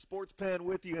SportsPen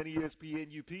with you on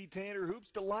ESPN UP. Tanner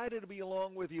Hoops, delighted to be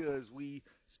along with you as we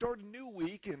start a new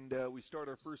week and we start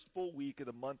our first full week of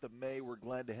the month of May. We're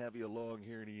glad to have you along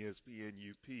here in ESPN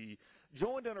UP.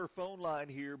 Joined on our phone line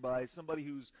here by somebody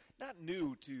who's not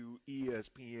new to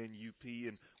ESPN UP,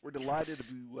 and we're delighted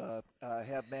to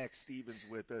have Max Stevens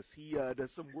with us. He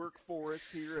does some work for us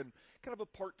here on kind of a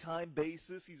part-time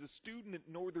basis. He's a student at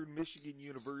Northern Michigan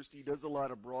University. He does a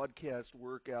lot of broadcast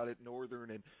work out at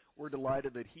Northern, and we're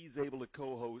delighted that he's able to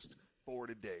co-host for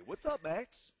today. What's up,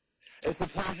 Max? It's a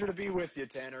pleasure to be with you,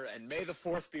 Tanner, and May the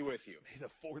 4th be with you. May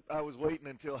the 4th. I was waiting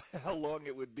until how long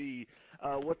it would be,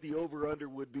 what the over-under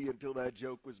would be until that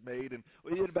joke was made, and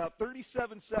we did about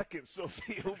 37 seconds, so if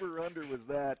the over-under was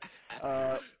that,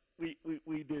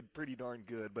 we did pretty darn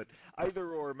good. But either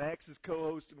or, Max is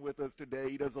co-hosting with us today.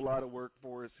 He does a lot of work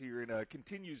for us here and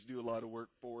continues to do a lot of work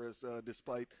for us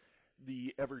despite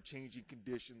the ever-changing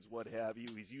conditions, what have you.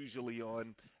 He's usually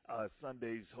on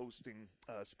Sundays hosting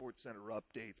Sports Center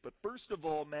updates. But first of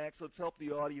all, Max, let's help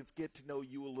the audience get to know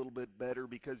you a little bit better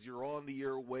because you're on the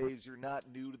airwaves. You're not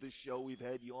new to the show. We've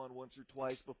had you on once or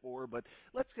twice before. But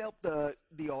let's help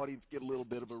the audience get a little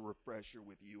bit of a refresher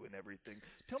with you and everything.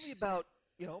 Tell me about,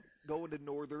 going to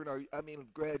Northern.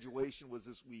 Graduation was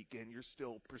this weekend. You're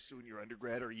still pursuing your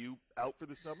undergrad. Are you out for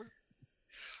the summer?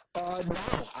 No,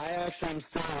 I actually am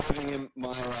still living in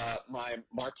my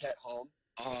Marquette home.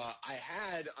 I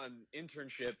had an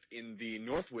internship in the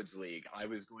Northwoods League. I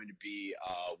was going to be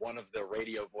one of the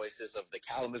radio voices of the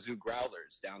Kalamazoo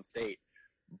Growlers downstate.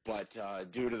 But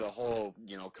due to the whole,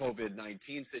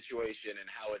 COVID-19 situation and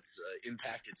how it's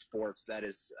impacted sports, that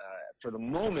is, for the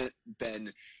moment,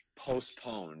 been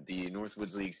postponed. The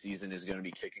Northwoods League season is going to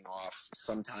be kicking off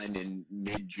sometime in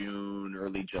mid-June,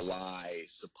 early July,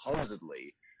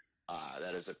 supposedly.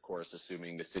 That is, of course,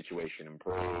 assuming the situation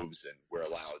improves and we're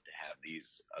allowed to have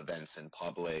these events in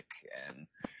public. And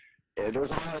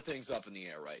there's a lot of things up in the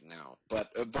air right now. But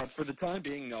for the time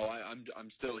being, no, I'm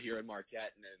still here in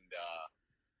Marquette,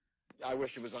 and I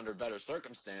wish it was under better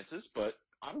circumstances, but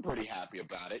I'm pretty happy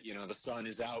about it. The sun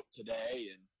is out today,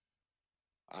 and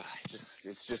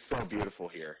it's just so beautiful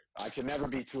here. I can never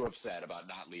be too upset about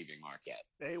not leaving Marquette.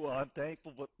 Hey, well, I'm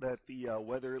thankful that the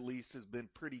weather at least has been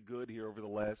pretty good here over the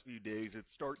last few days.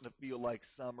 It's starting to feel like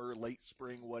summer, late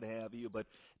spring, what have you. But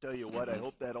tell you what, I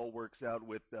hope that all works out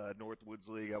with Northwoods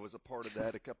League. I was a part of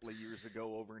that a couple of years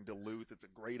ago over in Duluth. It's a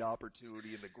great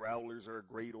opportunity, and the Growlers are a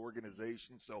great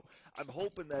organization. So I'm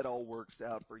hoping that all works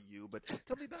out for you. But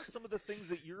tell me about some of the things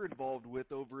that you're involved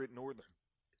with over at Northern.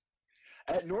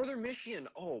 At Northern Michigan,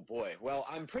 oh boy. Well,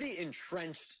 I'm pretty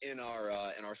entrenched in our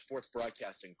sports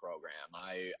broadcasting program.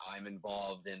 I'm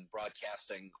involved in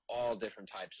broadcasting all different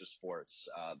types of sports: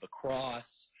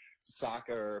 lacrosse,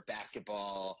 soccer,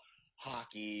 basketball,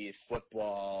 hockey,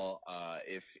 football.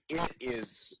 If it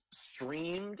is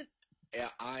streamed,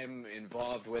 I'm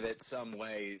involved with it some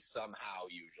way, somehow,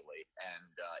 usually, and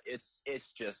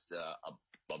it's just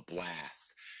a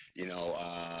blast.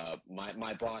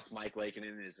 My boss, Mike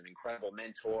Lakeinen, is an incredible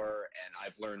mentor, and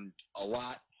I've learned a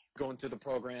lot going through the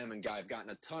program, and I've gotten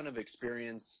a ton of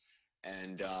experience.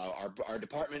 And our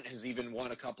department has even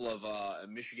won a couple of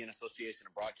Michigan Association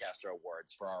of Broadcaster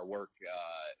awards for our work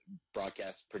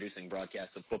producing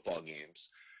broadcasts of football games.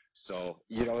 So,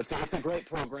 it's a great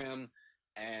program,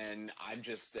 and I'm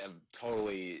just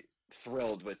totally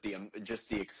thrilled with just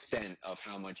the extent of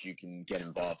how much you can get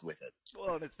involved with it.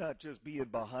 Well, and it's not just being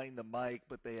behind the mic,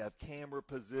 but they have camera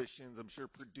positions, I'm sure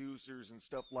producers and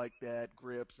stuff like that,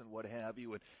 grips and what have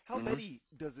you. And how many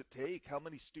does it take? How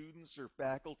many students or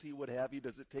faculty, what have you,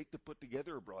 does it take to put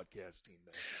together a broadcast team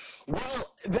there?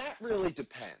 Well, that really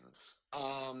depends.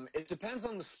 It depends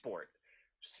on the sport.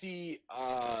 See,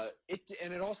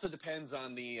 it also depends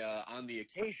on the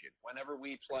occasion. Whenever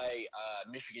we play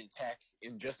Michigan Tech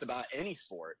in just about any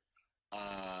sport,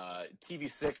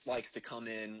 TV6 likes to come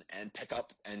in and pick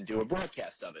up and do a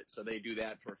broadcast of it. So they do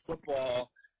that for football,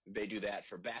 they do that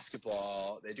for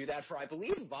basketball, they do that for, I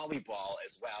believe, volleyball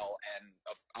as well, and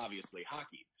obviously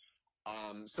hockey.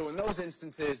 So in those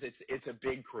instances, it's a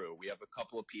big crew. We have a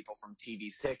couple of people from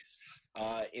TV6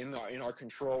 in our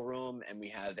control room, and we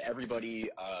have everybody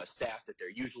staffed at their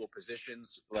usual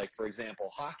positions. Like, for example,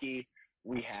 hockey,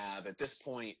 we have at this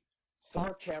point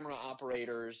 4 camera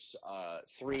operators,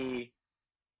 3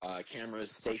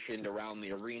 cameras stationed around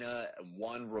the arena,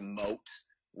 1 remote.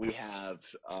 We have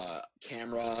a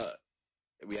camera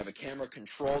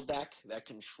control deck that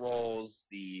controls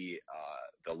the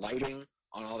lighting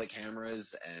on all the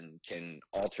cameras and can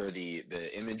alter the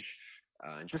image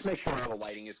and just make sure all the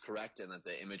lighting is correct and that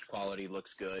the image quality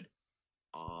looks good.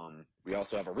 We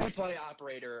also have a replay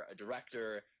operator, a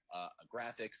director, a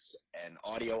graphics and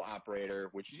audio operator,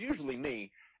 which is usually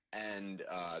me, and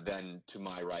then to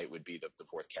my right would be the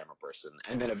fourth camera person,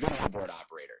 and then a video board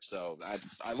operator. So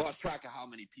I lost track of how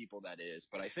many people that is,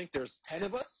 but I think there's 10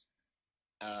 of us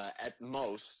at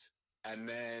most. And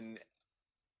then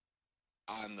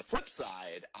on the flip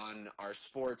side, on our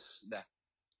sports that,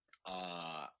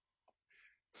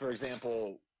 for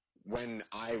example, when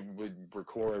I would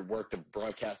work the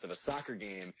broadcast of a soccer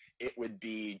game, it would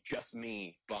be just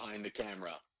me behind the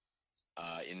camera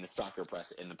in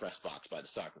the press box by the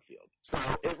soccer field. So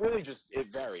it really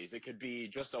it varies. It could be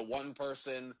just a one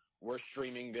person, we're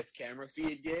streaming this camera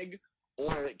feed gig,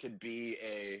 or it could be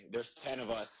there's 10 of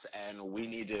us and we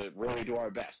need to really do our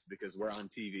best because we're on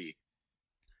TV.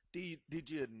 Did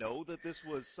you know that this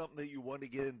was something that you wanted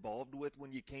to get involved with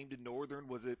when you came to Northern?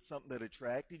 Was it something that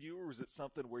attracted you, or was it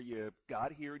something where you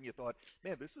got here and you thought,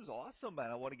 man, this is awesome,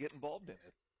 man, I want to get involved in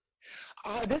it?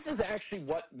 This is actually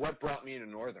what brought me to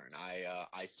Northern.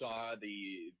 I saw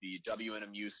the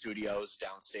WNMU studios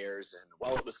downstairs, and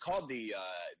well, it was called the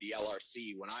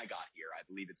LRC when I got here. I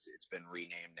believe it's been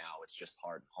renamed now. It's just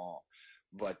Hardin Hall.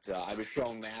 But I was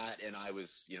shown that, and I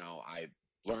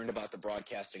learned about the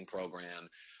broadcasting program,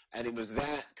 and it was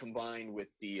that combined with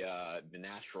the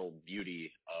natural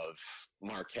beauty of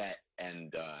Marquette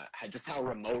and just how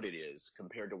remote it is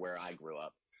compared to where I grew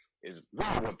up is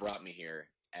really what brought me here.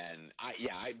 And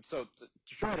so the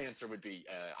short answer would be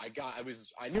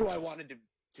I knew I wanted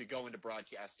to go into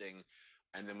broadcasting,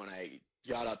 and then when I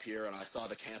got up here and I saw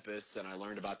the campus and I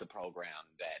learned about the program,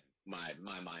 that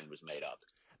my mind was made up.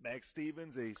 Max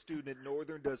Stevens, a student at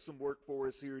Northern, does some work for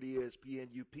us here at ESPN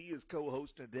UP, is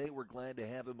co-hosting today. We're glad to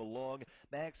have him along.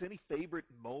 Max, any favorite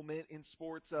moment in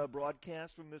sports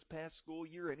broadcast from this past school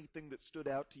year? Anything that stood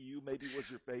out to you maybe was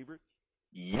your favorite?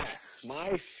 Yes,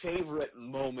 my favorite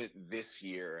moment this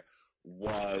year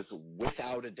was,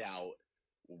 without a doubt,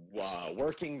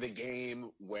 working the game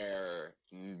where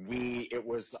it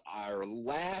was our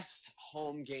last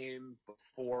home game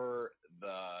before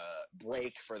the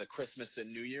break for the Christmas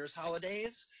and New Year's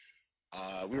holidays.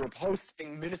 We were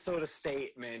hosting Minnesota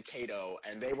State Mankato,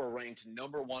 and they were ranked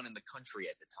number 1 in the country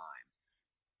at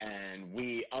the time. And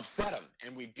we upset them,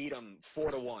 and we beat them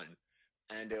 4-1.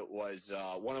 And it was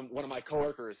one of my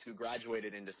coworkers who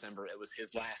graduated in December. It was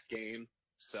his last game,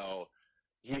 so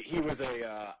he was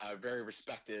a very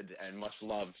respected and much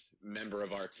loved member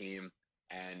of our team,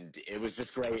 and it was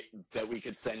just great that we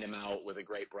could send him out with a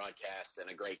great broadcast and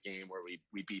a great game where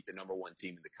we beat the number 1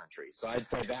 team in the country. So I'd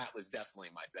say that was definitely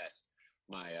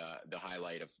the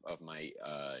highlight of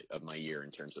my year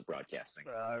in terms of broadcasting.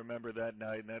 I remember that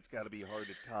night, and that's got to be hard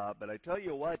to top. But I tell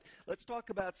you what, let's talk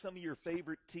about some of your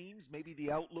favorite teams, maybe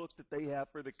the outlook that they have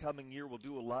for the coming year. We'll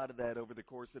do a lot of that over the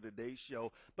course of today's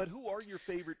show. But who are your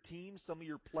favorite teams, some of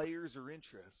your players or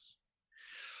interests?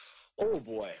 Oh,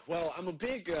 boy. Well, I'm a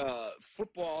big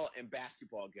football and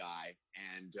basketball guy,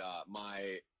 and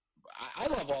I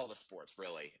love all the sports,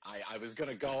 really. I was going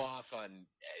to go off on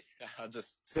 – I'll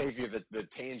just save you the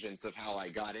tangents of how I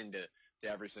got into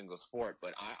every single sport,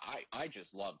 but I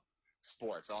just love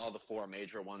sports. All the 4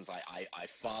 major ones I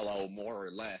follow more or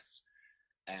less,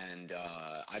 and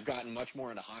I've gotten much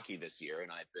more into hockey this year,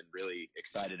 and I've been really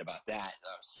excited about that.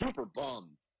 Super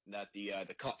bummed that the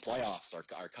Cup playoffs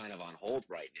are kind of on hold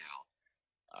right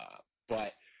now.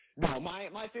 But – no,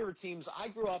 my favorite teams, I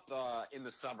grew up in the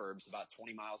suburbs about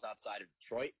 20 miles outside of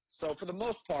Detroit. So for the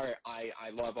most part, I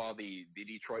love all the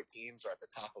Detroit teams are at the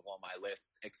top of all my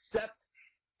lists, except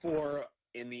for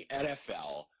in the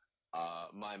NFL.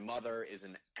 My mother is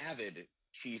an avid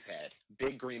cheesehead,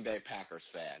 big Green Bay Packers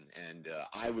fan, and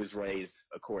I was raised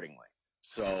accordingly.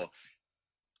 So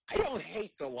I don't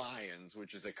hate the Lions,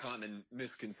 which is a common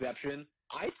misconception.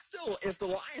 If the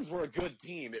Lions were a good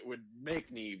team, it would make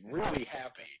me really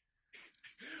happy.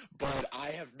 But I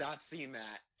have not seen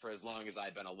that for as long as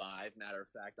I've been alive. Matter of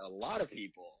fact, a lot of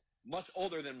people much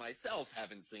older than myself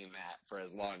haven't seen that for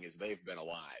as long as they've been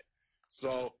alive.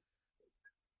 So,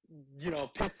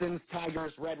 Pistons,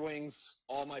 Tigers, Red Wings,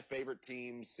 all my favorite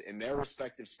teams in their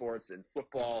respective sports. In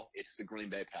football, it's the Green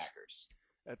Bay Packers.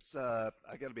 That's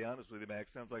I got to be honest with you,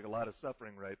 Max. Sounds like a lot of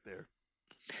suffering right there.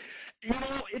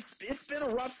 It's been a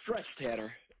rough stretch,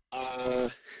 Tanner.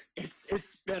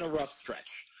 It's been a rough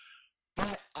stretch.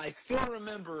 But I still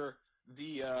remember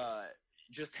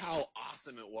just how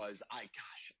awesome it was.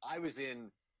 I was in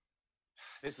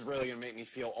 – this is really going to make me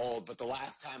feel old, but the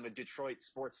last time a Detroit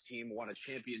sports team won a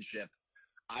championship,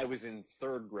 I was in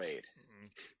 3rd grade.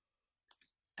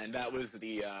 Mm-hmm. And that was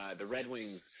the Red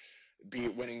Wings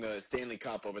winning the Stanley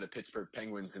Cup over the Pittsburgh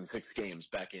Penguins in 6 games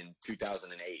back in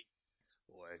 2008.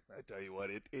 Boy, I tell you what,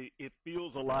 it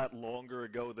feels a lot longer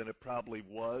ago than it probably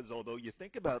was, although you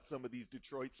think about some of these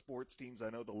Detroit sports teams. I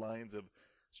know the Lions have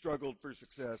struggled for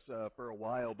success for a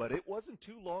while, but it wasn't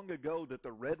too long ago that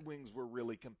the Red Wings were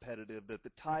really competitive, that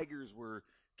the Tigers were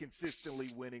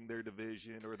consistently winning their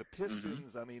division, or the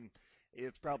Pistons. I mean,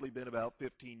 it's probably been about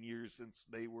 15 years since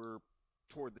they were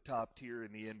toward the top tier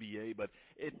in the NBA, but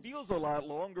it feels a lot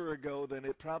longer ago than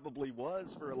it probably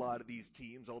was for a lot of these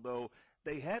teams, although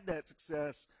they had that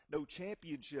success. No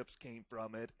championships came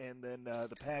from it, and then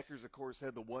the Packers, of course,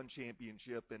 had the one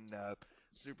championship in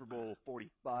Super Bowl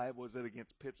 45, was it,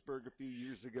 against Pittsburgh a few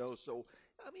years ago. So,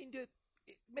 I mean,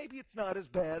 maybe it's not as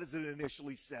bad as it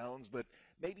initially sounds, but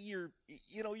maybe you're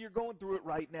going through it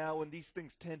right now, and these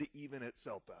things tend to even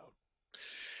itself out.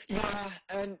 Yeah,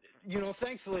 and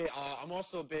thankfully, I'm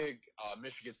also a big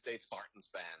Michigan State Spartans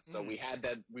fan. So we've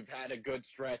had a good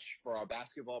stretch for our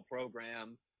basketball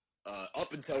program.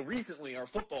 Up until recently, our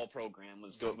football program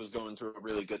was going through a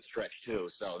really good stretch too.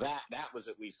 So that was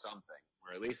at least something.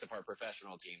 Or at least if our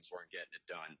professional teams weren't getting it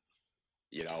done.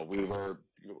 We were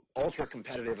ultra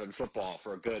competitive in football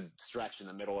for a good stretch in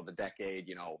the middle of the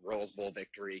decade. Rose Bowl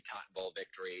victory, Cotton Bowl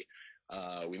victory.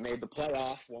 We made the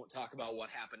playoff. Won't talk about what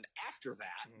happened after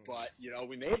that, but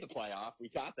we made the playoff. We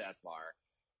got that far,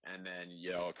 and then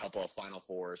a couple of Final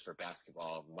Fours for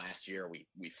basketball. Last year,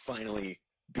 we finally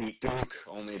beat Duke,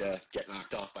 only to get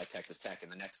knocked off by Texas Tech in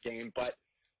the next game. But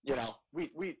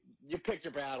you pick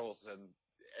your battles, and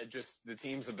just the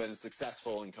teams have been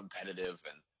successful and competitive,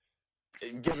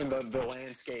 and given the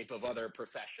landscape of other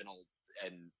professional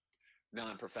and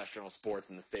non-professional sports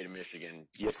in the state of Michigan,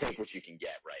 you take what you can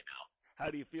get right now. How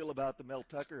do you feel about the Mel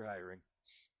Tucker hiring?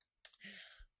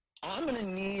 I'm going to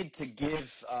need to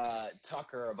give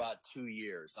Tucker about 2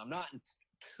 years. I'm not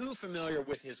too familiar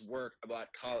with his work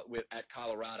at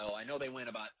Colorado. I know they went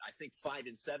about, I think,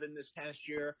 5-7 this past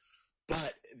year,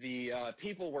 but the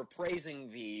people were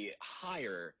praising the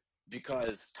hire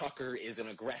because Tucker is an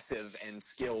aggressive and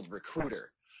skilled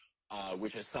recruiter,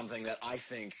 which is something that I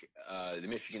think the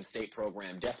Michigan State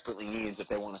program desperately needs if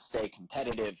they want to stay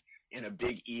competitive in a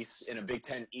Big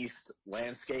Ten East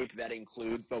landscape that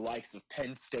includes the likes of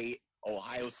Penn State,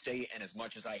 Ohio State, and, as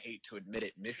much as I hate to admit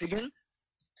it, Michigan.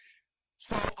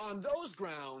 So on those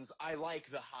grounds, I like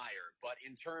the hire. But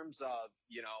in terms of,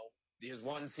 his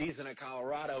one season at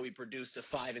Colorado, he produced a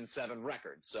 5-7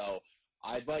 record. So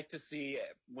I'd like to see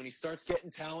when he starts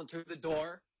getting talent through the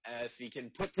door, if he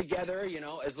can put together,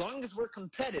 as long as we're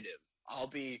competitive, I'll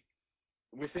be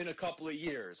within a couple of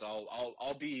years.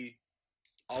 I'll be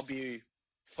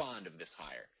fond of this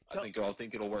hire. I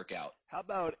think it'll work out. How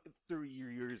about through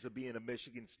your years of being a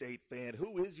Michigan State fan,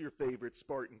 who is your favorite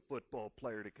Spartan football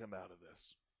player to come out of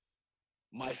this?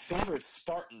 My favorite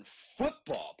Spartan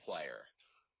football player?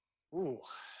 Ooh,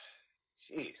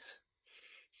 jeez.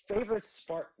 Favorite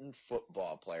Spartan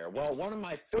football player? Well, one of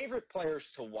my favorite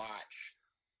players to watch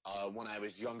when I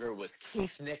was younger was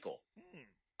Keith Nickel,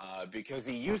 because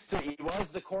he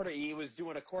was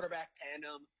doing a quarterback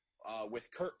tandem with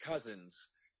Kirk Cousins.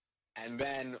 And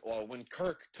then when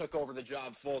Kirk took over the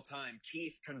job full time,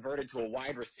 Keith converted to a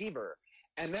wide receiver.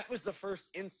 And that was the first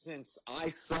instance I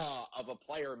saw of a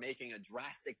player making a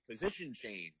drastic position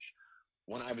change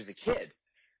when I was a kid.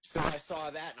 So I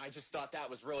saw that, and I just thought that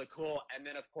was really cool. And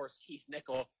then, of course, Keith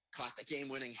Nickel caught the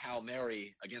game-winning Hail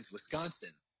Mary against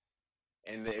Wisconsin.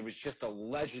 And it was just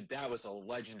that was a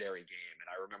legendary game. And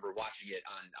I remember watching it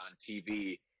on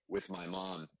TV with my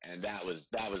mom, and that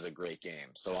was a great game.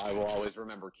 So I will always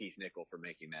remember Keith Nickel for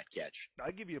making that catch.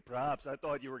 I give you props. I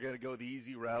thought you were going to go the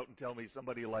easy route and tell me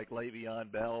somebody like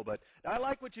Le'Veon Bell, but I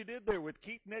like what you did there with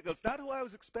Keith Nickel. It's not who I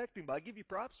was expecting, but I give you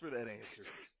props for that answer.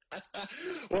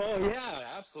 Well, yeah,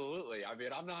 absolutely. I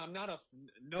mean,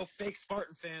 no fake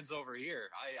Spartan fans over here.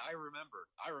 I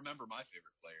remember my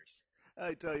favorite players.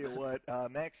 I tell you what,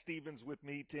 Max Stevens with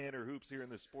me, Tanner Hoops here in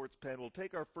the Sports Pen. We'll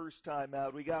take our first time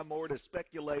out. We got more to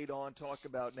speculate on, talk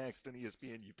about next on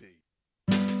ESPN UP.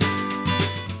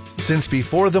 Since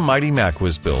before the Mighty Mac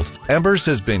was built, Embers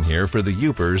has been here for the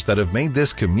Youpers that have made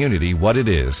this community what it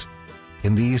is.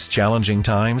 In these challenging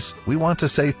times, we want to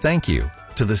say thank you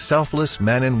to the selfless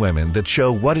men and women that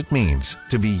show what it means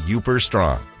to be Youper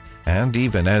strong. And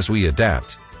even as we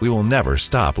adapt, we will never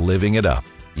stop living it up.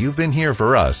 You've been here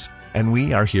for us, and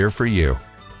we are here for you.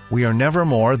 We are never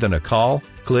more than a call,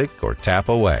 click, or tap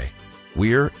away.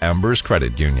 We're Embers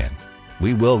Credit Union.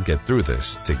 We will get through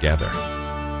this together.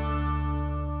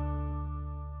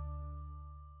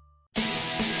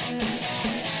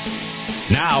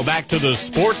 Now back to the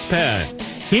Sports Pen.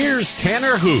 Here's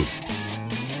Tanner Hoops.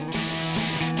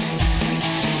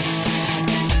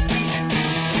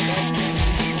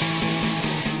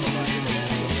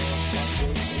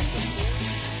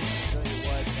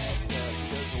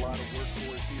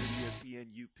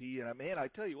 MVP. And, man, I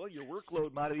tell you what, your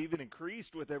workload might have even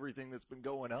increased with everything that's been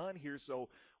going on here. So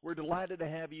we're delighted to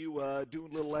have you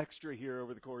doing a little extra here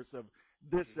over the course of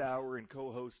this hour and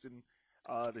co-hosting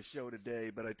the show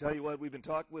today. But I tell you what, we've been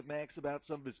talking with Max about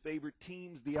some of his favorite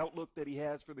teams, the outlook that he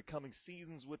has for the coming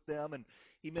seasons with them. And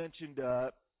he mentioned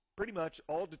pretty much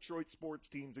all Detroit sports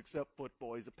teams except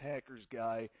football. He's a Packers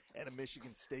guy and a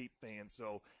Michigan State fan.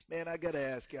 So, man, I got to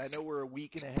ask you, I know we're a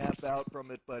week and a half out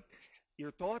from it, but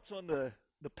your thoughts on the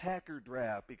Packer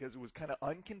draft, because it was kind of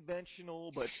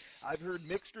unconventional, but I've heard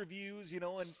mixed reviews, and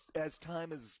as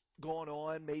time has gone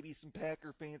on, maybe some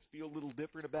Packer fans feel a little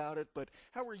different about it, but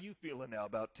how are you feeling now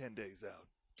about 10 days out?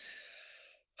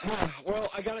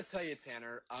 Well, I got to tell you,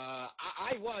 Tanner,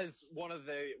 I was one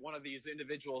of these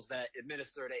individuals that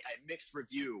administered a mixed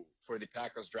review for the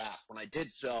Packers draft when I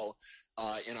did so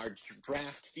in our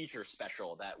draft feature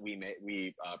special that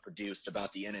we produced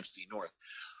about the NFC North.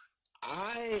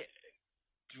 I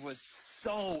was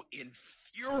so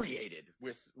infuriated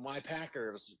with my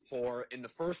Packers for, in the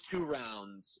first 2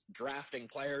 rounds, drafting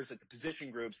players at the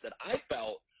position groups that I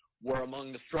felt were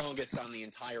among the strongest on the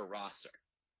entire roster.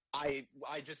 I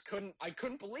just couldn't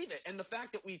believe it. And the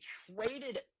fact that we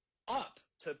traded up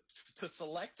to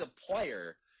select a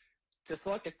player, to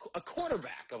select a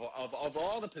quarterback of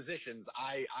all the positions,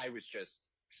 I was just,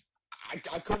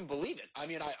 I couldn't believe it. I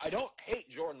mean, I don't hate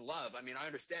Jordan Love. I mean, I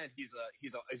understand he's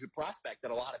a prospect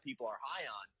that a lot of people are high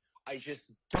on. I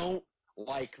just don't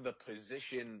like the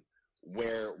position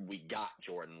where we got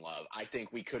Jordan Love. I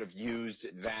think we could have used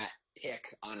that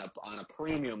pick on a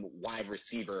premium wide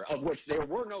receiver, of which there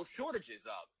were no shortages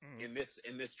of in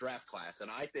this draft class.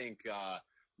 And I think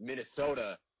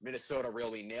Minnesota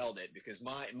really nailed it, because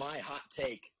my hot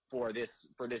take for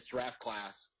this draft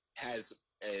class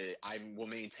I will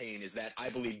maintain, is that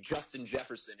I believe Justin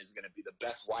Jefferson is going to be the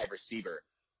best wide receiver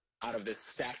out of this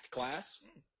stacked class.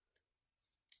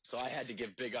 So I had to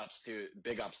give big ups to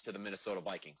the Minnesota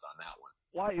Vikings on that one.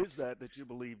 Why is that you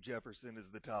believe Jefferson is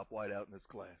the top wideout in this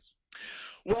class?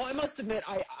 Well, I must admit,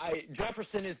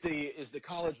 Jefferson is the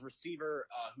college receiver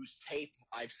whose tape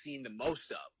I've seen the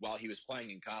most of while he was playing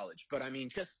in college. But I mean,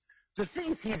 just the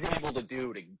things he's able to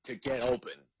do to get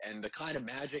open, and the kind of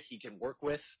magic he can work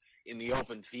with in the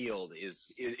open field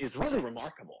is really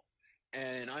remarkable.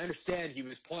 And I understand he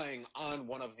was playing on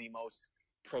one of the most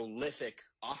prolific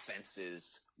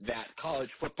offenses that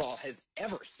college football has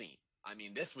ever seen. I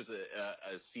mean, this was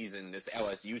a season, this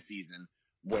LSU season,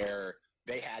 where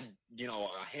they had,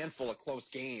 a handful of close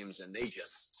games and they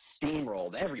just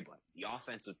steamrolled everybody. The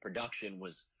offensive production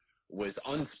was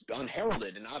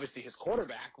unheralded, and obviously his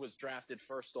quarterback was drafted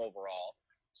first overall.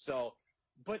 So,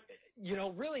 but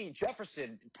really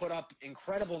Jefferson put up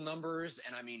incredible numbers,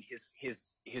 and I mean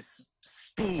his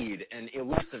speed and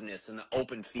elusiveness in the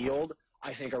open field,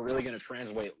 I think, are really going to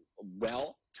translate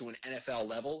well to an NFL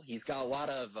level. He's got a lot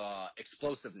of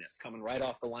explosiveness coming right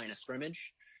off the line of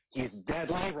scrimmage. He's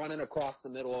deadly running across the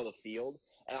middle of the field,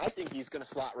 and I think he's going to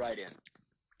slot right in.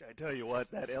 I tell you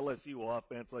what, that LSU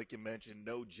offense, like you mentioned,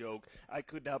 no joke. I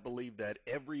could not believe that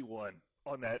everyone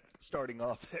on that starting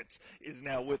offense is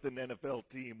now with an NFL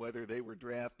team, whether they were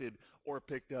drafted or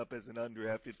picked up as an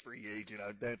undrafted free agent.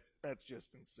 That's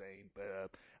just insane.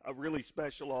 But a really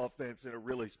special offense and a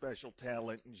really special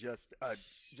talent in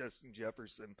Justin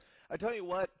Jefferson. I tell you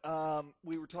what,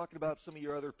 we were talking about some of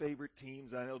your other favorite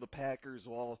teams. I know the Packers,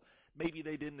 well, maybe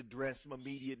they didn't address some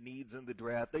immediate needs in the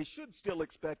draft. They should still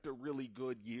expect a really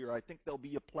good year. I think they'll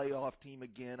be a playoff team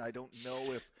again. I don't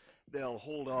know if they'll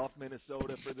hold off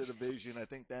Minnesota for the division. I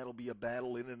think that'll be a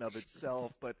battle in and of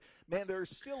itself. But, man,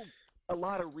 there's still a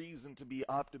lot of reason to be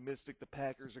optimistic the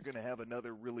Packers are going to have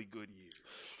another really good year.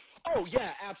 Oh,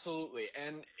 yeah, absolutely.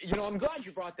 And, I'm glad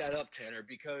you brought that up, Tanner,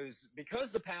 because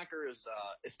the Packers,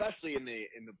 especially in the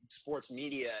sports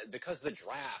media, because the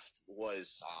draft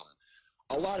was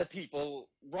a lot of people,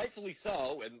 rightfully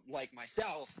so, and like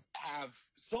myself, have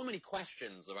so many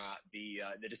questions about the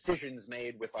decisions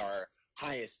made with our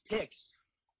highest picks.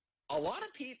 A lot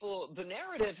of people, the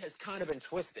narrative has kind of been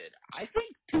twisted. I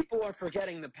think people are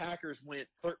forgetting the Packers went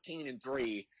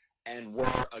 13-3 and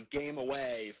were a game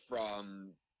away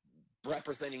from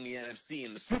representing the NFC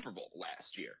in the Super Bowl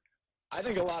last year. I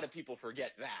think a lot of people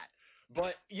forget that.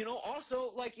 But,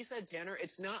 also, like you said, Tanner,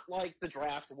 it's not like the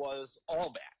draft was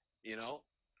all bad,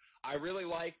 I really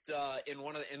liked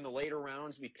in the later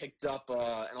rounds, we picked up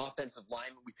an offensive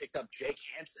lineman. We picked up Jake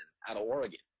Hansen out of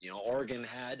Oregon. Oregon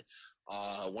had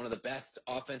one of the best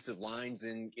offensive lines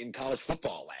in college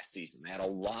football last season. They had a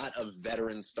lot of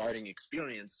veteran starting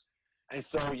experience. And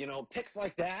so, picks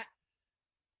like that,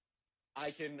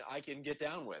 I can get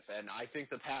down with. And I think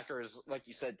the Packers, like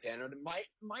you said, Tanner,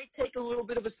 might take a little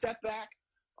bit of a step back.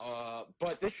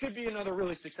 But this should be another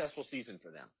really successful season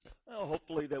for them. Well,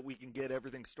 hopefully that we can get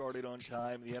everything started on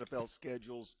time. The NFL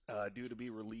schedule's due to be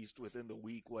released within the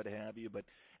week, what have you. But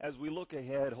as we look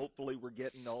ahead, hopefully we're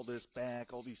getting all this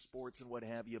back, all these sports and what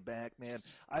have you back, man.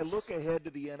 I look ahead to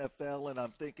the NFL and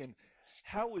I'm thinking,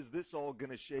 how is this all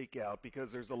going to shake out?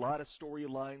 Because there's a lot of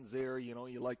storylines there. You know,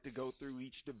 you like to go through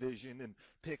each division and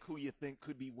pick who you think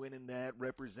could be winning that,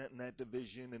 representing that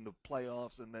division in the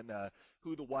playoffs, and then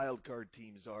who the wild card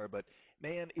teams are. But,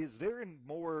 man, is there a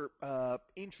more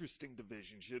interesting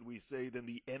division, should we say, than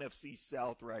the NFC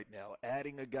South right now?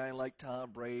 Adding a guy like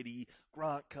Tom Brady,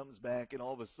 Gronk comes back, and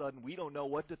all of a sudden we don't know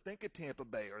what to think of Tampa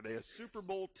Bay. Are they a Super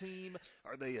Bowl team?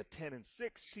 Are they a 10-6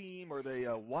 team? Are they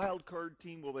a wild card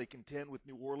team? Will they contend with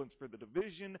New Orleans for the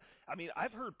division? I mean,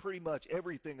 I've heard pretty much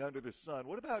everything under the sun.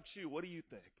 What about you? What do you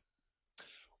think?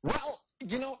 Well,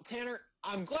 Tanner,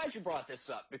 I'm glad you brought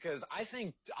this up because I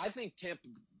think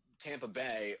Tampa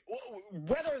Bay,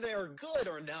 whether they're good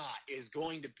or not, is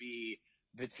going to be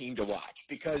the team to watch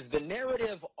because the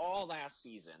narrative all last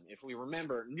season, if we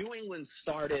remember, New England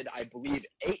started, I believe,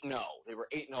 8-0. They were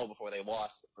 8-0 before they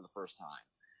lost for the first time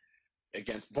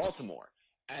against Baltimore.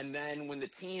 And then when the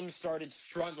team started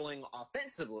struggling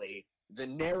offensively, the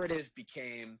narrative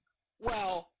became,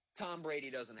 well, Tom Brady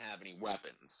doesn't have any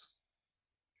weapons.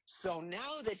 So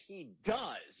now that he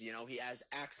does, he has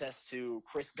access to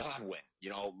Chris Godwin.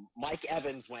 Mike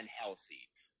Evans went healthy.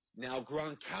 Now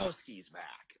Gronkowski's back.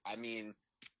 I mean,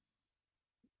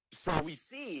 so we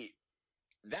see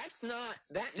that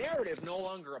narrative no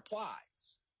longer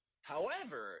applies.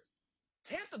 However,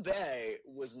 Tampa Bay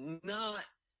was not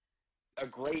a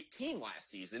great team last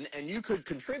season, and you could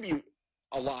contribute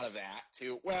a lot of that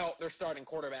to, well, their starting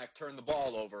quarterback turned the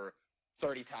ball over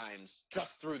 30 times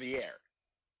just through the air.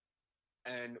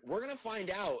 And we're going to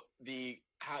find out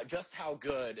just how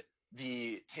good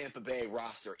the Tampa Bay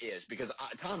roster is because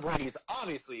Tom Brady is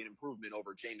obviously an improvement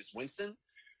over Jameis Winston.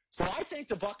 So I think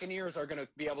the Buccaneers are going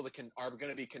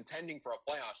to be contending for a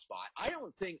playoff spot. I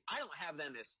don't have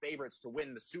them as favorites to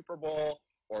win the Super Bowl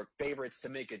or favorites to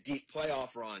make a deep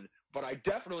playoff run, but I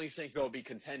definitely think they'll be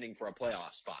contending for a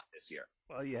playoff spot this year.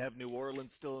 Well, you have New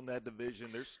Orleans still in that division.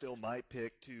 They're still my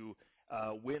pick to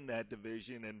win that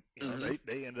division, and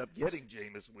they ended up getting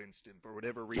Jameis Winston for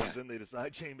whatever reason. They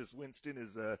decide Jameis Winston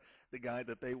is the guy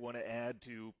that they want to add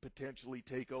to potentially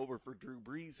take over for Drew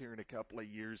Brees here in a couple of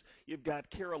years. You've got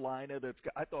Carolina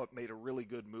I thought made a really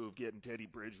good move getting Teddy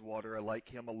Bridgewater. I like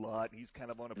him a lot. He's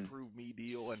kind of on a prove me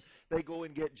deal, and they go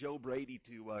and get Joe Brady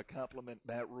to complement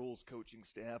Matt Rule's coaching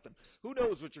staff, and who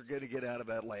knows what you're going to get out of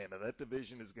Atlanta. That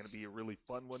division is going to be a really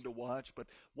fun one to watch, but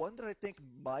one that I think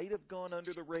might have gone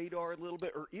under the radar a little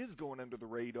bit, or is going under the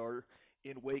radar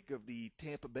in wake of the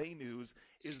Tampa Bay news,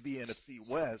 is the NFC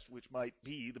West, which might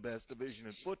be the best division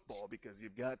in football because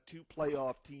you've got two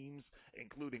playoff teams,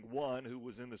 including one who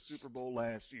was in the Super Bowl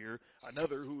last year,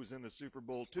 another who was in the Super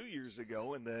Bowl 2 years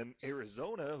ago, and then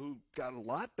Arizona, who got a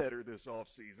lot better this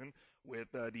offseason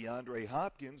with DeAndre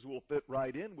Hopkins, who will fit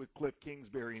right in with Cliff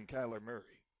Kingsbury and Kyler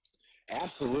Murray.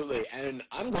 Absolutely, and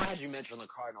I'm glad you mentioned the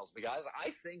Cardinals because I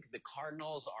think the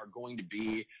Cardinals are going to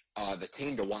be the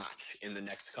team to watch in the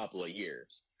next couple of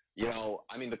years.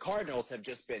 The Cardinals have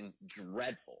just been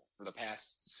dreadful for the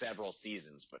past several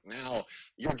seasons, but now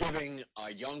you're giving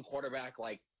a young quarterback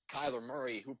like Kyler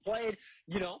Murray, who played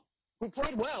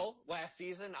well last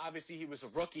season. Obviously, he was a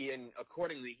rookie, and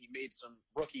accordingly, he made some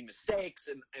rookie mistakes,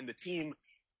 and the team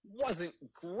wasn't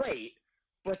great.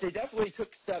 But they definitely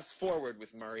took steps forward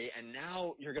with Murray, and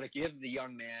now you're going to give the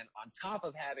young man, on top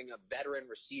of having a veteran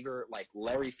receiver like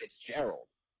Larry Fitzgerald,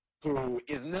 who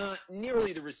is not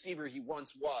nearly the receiver he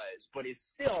once was, but is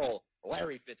still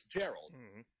Larry Fitzgerald.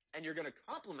 Mm-hmm. And you're going to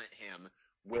complement him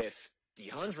with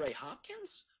DeAndre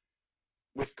Hopkins,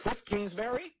 with Cliff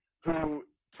Kingsbury, who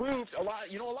proved a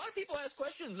lot. A lot of people ask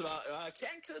questions about,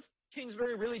 can Cliff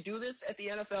Kingsbury really do this at the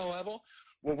NFL level?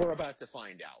 Well, we're about to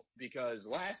find out because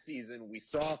last season we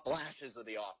saw flashes of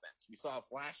the offense. We saw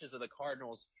flashes of the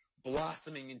Cardinals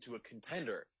blossoming into a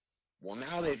contender. Well,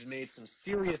 now they've made some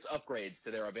serious upgrades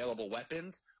to their available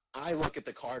weapons. I look at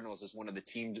the Cardinals as one of the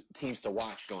teams to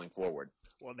watch going forward.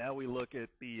 Well, now we look at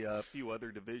the few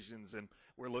other divisions, and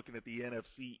we're looking at the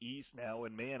NFC East now.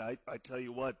 And, man, I tell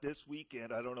you what, this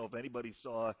weekend, I don't know if anybody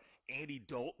saw Andy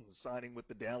Dalton signing with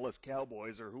the Dallas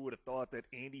Cowboys, or who would have thought that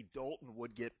Andy Dalton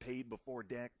would get paid before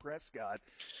Dak Prescott.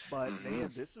 But,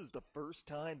 man, this is the first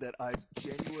time that I've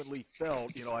genuinely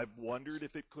felt, I've wondered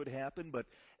if it could happen, but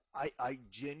I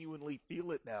genuinely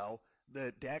feel it now,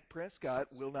 that Dak Prescott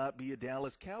will not be a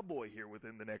Dallas Cowboy here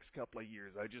within the next couple of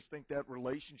years. I just think that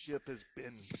relationship has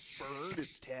been spurned.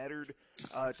 It's tattered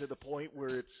to the point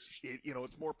where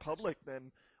it's more public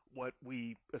than what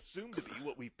we assume to be,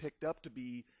 what we picked up to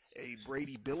be a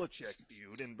Brady-Belichick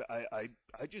feud. And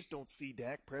I just don't see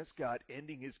Dak Prescott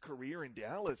ending his career in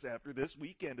Dallas after this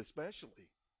weekend especially.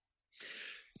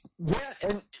 Yeah,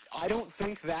 and I don't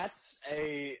think that's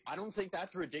a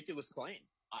ridiculous claim.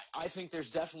 I think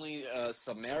there's definitely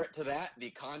some merit to that. The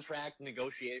contract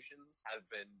negotiations have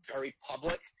been very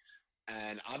public,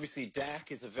 and obviously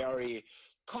Dak is a very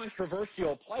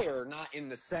controversial player, not in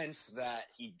the sense that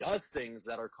he does things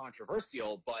that are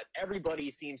controversial, but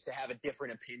everybody seems to have a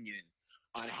different opinion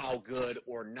on how good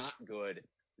or not good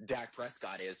Dak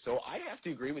Prescott is. So I have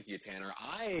to agree with you, Tanner.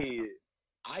 I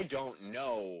don't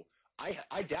know.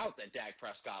 I doubt that Dak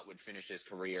Prescott would finish his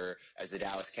career as a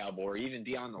Dallas Cowboy or even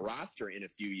be on the roster in a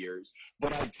few years.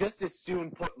 But I'd just as soon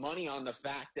put money on the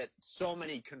fact that so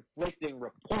many conflicting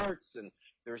reports and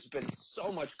there's been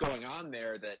so much going on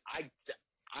there that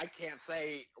I can't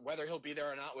say whether he'll be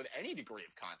there or not with any degree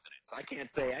of confidence. I can't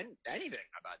say anything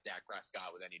about Dak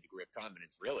Prescott with any degree of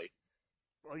confidence, really.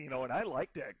 Well, and I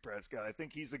like Dak Prescott. I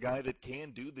think he's a guy that can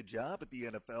do the job at the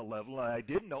NFL level. I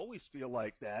didn't always feel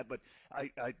like that, but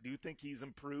I do think he's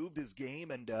improved his game,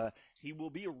 and he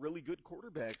will be a really good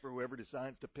quarterback for whoever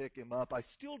decides to pick him up. I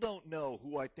still don't know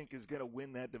who I think is going to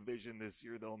win that division this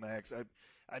year, though, Max.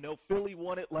 I know Philly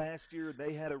won it last year.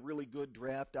 They had a really good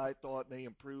draft, I thought, and they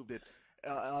improved it.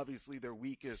 Obviously, their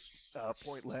weakest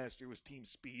point last year was team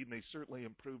speed, and they certainly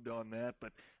improved on that.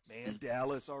 But, man,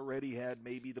 Dallas already had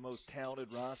maybe the most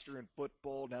talented roster in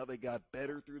football. Now they got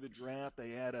better through the draft.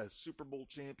 They had a Super Bowl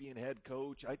champion head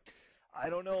coach. I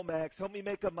don't know, Max. Help me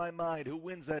make up my mind. Who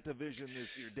wins that division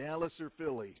this year, Dallas or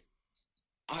Philly?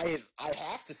 I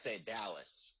have to say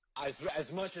Dallas.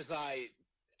 As much as I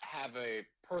have a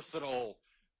personal –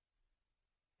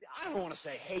 I don't want to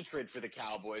say hatred for the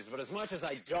Cowboys, but as much as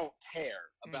I don't care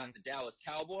about the Dallas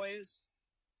Cowboys,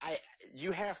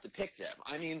 you have to pick them.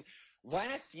 I mean,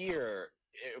 last year,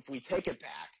 if we take it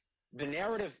back, the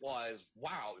narrative was,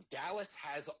 wow, Dallas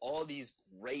has all these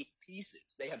great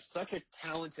pieces. They have such a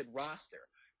talented roster.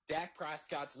 Dak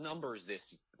Prescott's numbers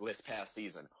this past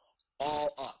season,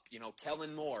 all up.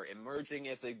 Kellen Moore emerging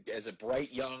as a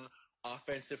bright young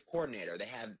offensive coordinator. They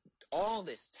have all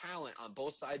this talent on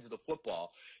both sides of the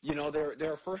football.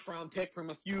 Their first round pick from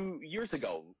a few years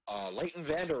ago, Leighton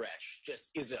Vander Esch, just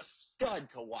is a stud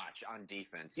to watch on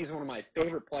defense. He's one of my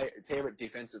favorite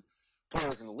defensive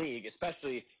players in the league,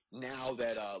 especially now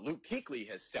that Luke Kuechly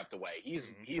has stepped away.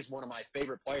 He's one of my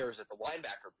favorite players at the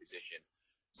linebacker position.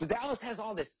 So Dallas has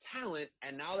all this talent,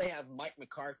 and now they have Mike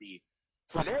McCarthy.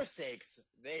 For their sakes,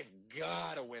 they've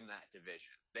got to win that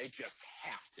division. They just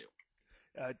have to.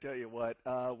 I tell you what,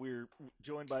 we're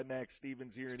joined by Max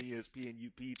Stevens here in ESPN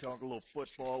UP, talking a little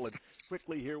football, and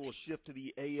quickly here we'll shift to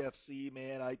the AFC,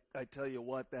 man. I tell you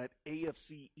what, that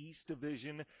AFC East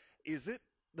division, is it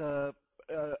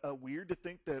weird to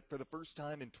think that for the first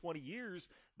time in 20 years,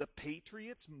 the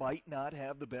Patriots might not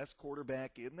have the best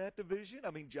quarterback in that division?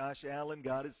 I mean, Josh Allen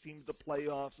got his team to the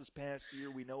playoffs this past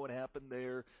year. We know what happened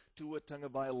there. Tua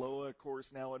Tagovailoa, of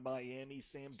course, now in Miami.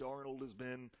 Sam Darnold has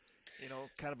been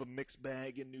kind of a mixed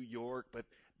bag in New York. But,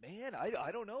 man,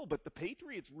 I don't know. But the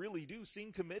Patriots really do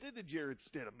seem committed to Jarrett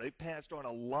Stidham. They passed on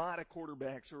a lot of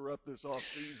quarterbacks who are up this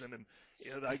offseason,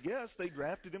 and I guess they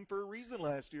drafted him for a reason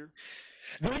last year.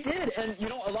 They did. And,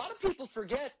 a lot of people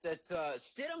forget that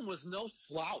Stidham was no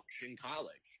slouch in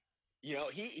college.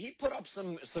 He put up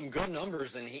some good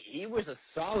numbers, and he was a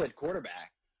solid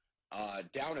quarterback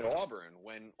down at Auburn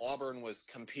when Auburn was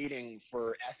competing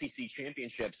for SEC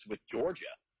championships with Georgia.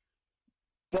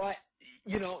 But,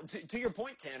 to your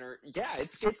point, Tanner, yeah,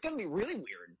 it's going to be really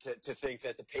weird to think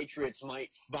that the Patriots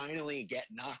might finally get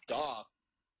knocked off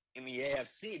in the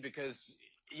AFC because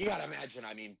you got to imagine,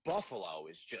 Buffalo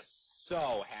is just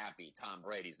so happy Tom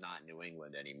Brady's not in New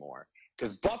England anymore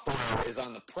because Buffalo is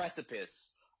on the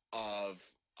precipice of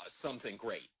something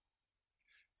great.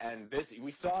 And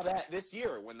we saw that this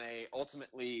year when they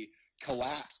ultimately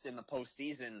collapsed in the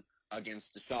postseason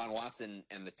against Deshaun Watson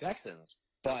and the Texans.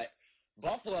 But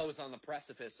Buffalo is on the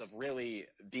precipice of really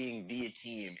being the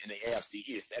team in the AFC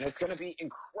East, and it's going to be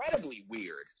incredibly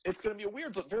weird. It's going to be a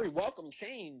weird but very welcome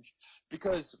change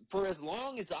because for as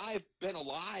long as I've been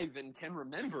alive and can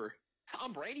remember,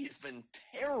 Tom Brady has been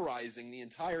terrorizing the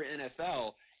entire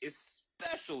NFL,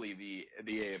 especially the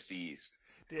AFC East.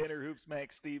 Tanner Hoops,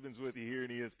 Max Stevens with you here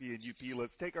in ESPN UP.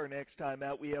 Let's take our next time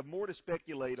out. We have more to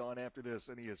speculate on after this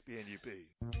on ESPN UP.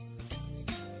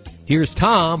 Here's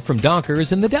Tom from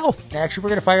Donkers in the Delft. Actually, we're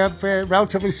going to fire up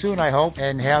relatively soon, I hope,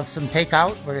 and have some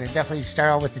takeout. We're going to definitely start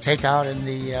out with the takeout and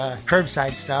the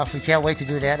curbside stuff. We can't wait to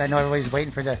do that. I know everybody's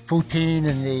waiting for the poutine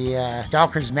and the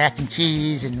Donkers mac and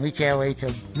cheese, and we can't wait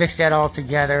to mix that all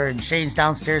together. And Shane's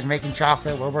downstairs making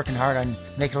chocolate. We're working hard on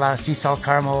making a lot of sea salt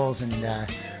caramels and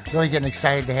really getting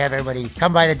excited to have everybody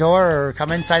come by the door or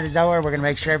come inside the door. We're going to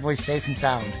make sure everybody's safe and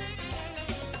sound.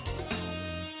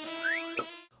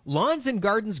 Lawns and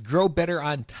gardens grow better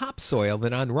on topsoil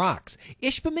than on rocks.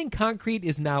 Ishpeming Concrete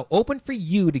is now open for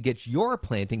you to get your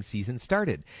planting season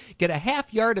started. Get a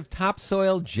half yard of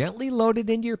topsoil gently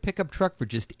loaded into your pickup truck for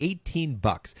just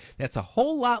 $18. That's a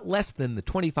whole lot less than the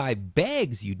 25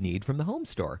 bags you'd need from the home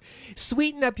store.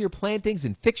 Sweeten up your plantings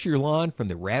and fix your lawn from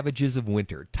the ravages of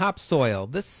winter. Topsoil,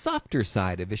 the softer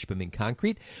side of Ishpeming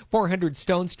Concrete. 400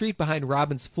 Stone Street behind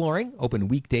Robbins Flooring. Open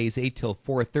weekdays 8 till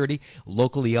 4:30.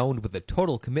 Locally owned with a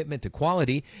total commitment to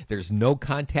quality. There's no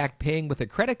contact paying with a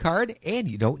credit card, and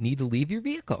you don't need to leave your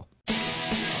vehicle.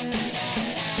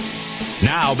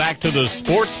 Now back to the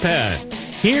Sports Pen.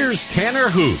 Here's Tanner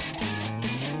Hoot.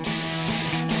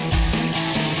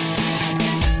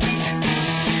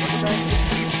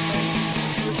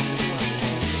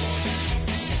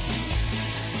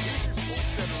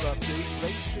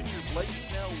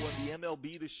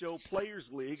 MLB The Show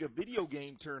Players League, a video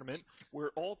game tournament where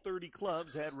all 30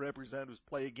 clubs had representatives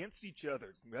play against each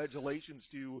other. Congratulations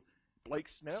to Blake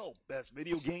Snell, best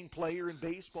video game player in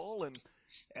baseball, and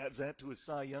adds that to his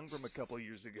Cy Young from a couple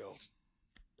years ago.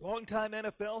 Longtime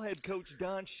NFL head coach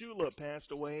Don Shula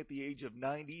passed away at the age of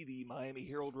 90. The Miami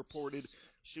Herald reported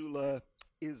Shula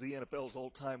is the NFL's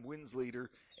all-time wins leader.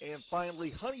 And finally,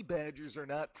 honey badgers are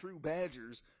not true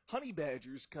badgers. Honey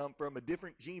badgers come from a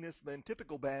different genus than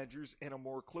typical badgers and are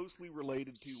more closely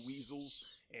related to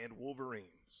weasels and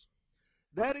wolverines.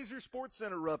 That is your Sports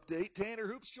Center update. Tanner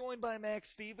Hoops joined by Max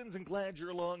Stevens, and glad you're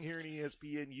along here in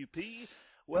ESPN UP.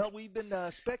 Well, we've been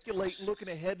speculating, looking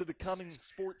ahead to the coming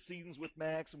sports seasons with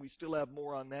Max, and we still have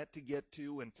more on that to get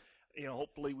to. And,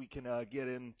 hopefully we can get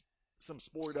in some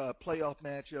sport playoff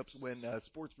matchups when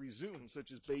sports resume,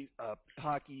 such as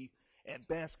hockey and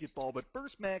basketball. But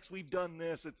first, Max, we've done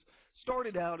this. It's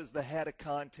started out as the hat of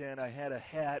content. I had a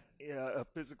hat, a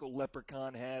physical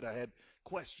leprechaun hat. I had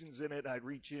questions in it. I'd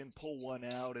reach in, pull one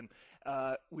out, and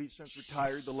we've since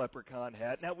retired the leprechaun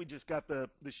hat. Now we just got the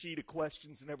sheet of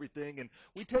questions and everything, and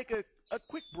we take a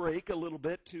quick break a little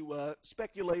bit to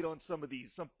speculate on some of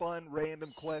these, some fun,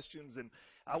 random questions, and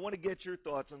I want to get your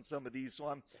thoughts on some of these. So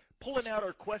I'm pulling out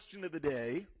our question of the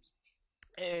day,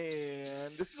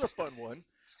 and this is a fun one.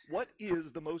 What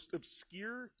is the most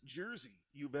obscure jersey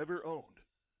you've ever owned?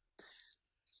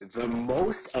 The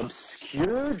most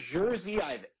obscure jersey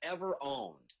I've ever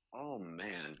owned. Oh,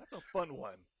 man. That's a fun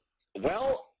one.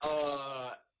 Well,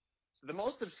 the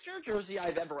most obscure jersey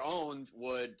I've ever owned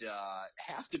would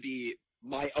have to be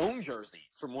my own jersey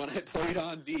from when I played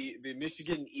on the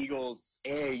Michigan Eagles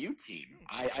AAU team.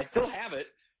 I still have it.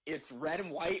 It's red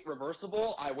and white,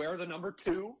 reversible. I wear the number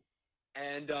 2,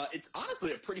 and it's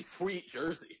honestly a pretty sweet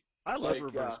jersey. I love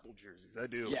reversible jerseys. I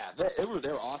do. Yeah, they were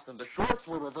awesome. The shorts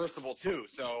were reversible too.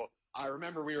 So I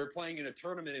remember we were playing in a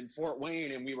tournament in Fort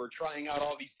Wayne, and we were trying out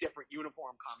all these different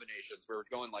uniform combinations. We were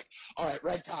going like, all right,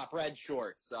 red top, red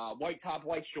shorts, white top,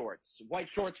 white shorts,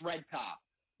 red top,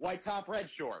 white top, red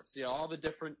shorts. All the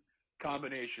different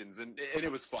combinations, and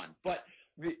it was fun. But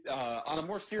on a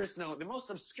more serious note, the most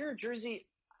obscure jersey,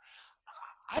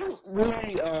 I don't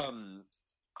really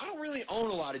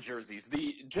own a lot of jerseys.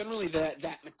 Generally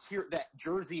that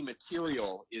jersey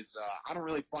material is I don't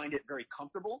really find it very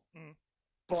comfortable.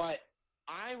 But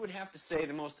I would have to say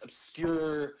the most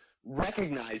obscure,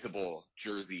 recognizable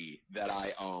jersey that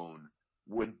I own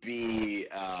would be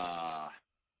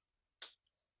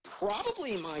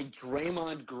probably my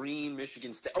Draymond Green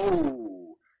Michigan State.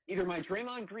 Oh, either my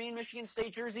Draymond Green Michigan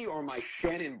State jersey or my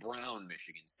Shannon Brown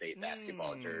Michigan State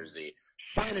basketball jersey.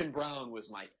 Shannon Brown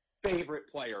was my favorite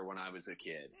player when I was a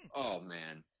kid. Oh,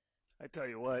 man. I tell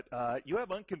you what, you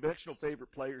have unconventional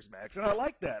favorite players, Max, and I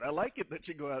like that. I like it that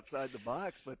you go outside the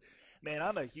box, but, man,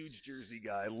 I'm a huge jersey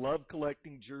guy. I love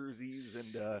collecting jerseys,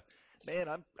 and, man,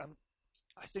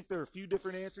 I think there are a few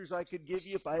different answers I could give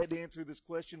you. If I had to answer this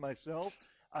question myself,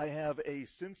 I have a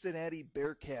Cincinnati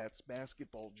Bearcats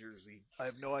basketball jersey. I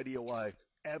have no idea why.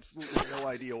 Absolutely no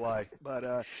idea why, but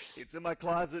it's in my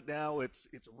closet now. It's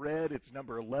red. It's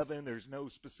number 11. There's no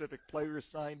specific player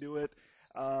assigned to it.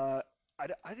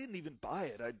 I didn't even buy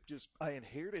it. I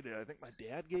inherited it. I think my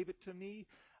dad gave it to me.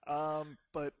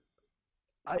 But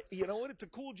you know what? It's a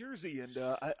cool jersey, and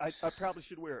I probably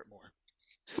should wear it more.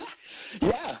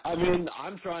 Yeah, I mean,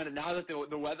 I'm trying to, now that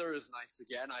the weather is nice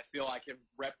again, I feel I can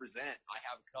represent. I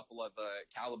have a couple of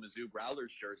Kalamazoo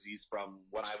Growlers jerseys from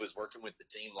when I was working with the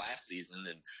team last season,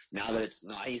 and now that it's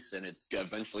nice and it's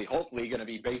eventually, hopefully, going to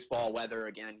be baseball weather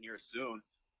again here soon,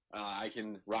 I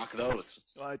can rock those.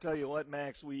 Well, I tell you what,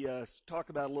 Max, we talk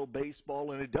about a little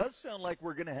baseball, and it does sound like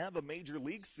we're going to have a major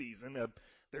league season.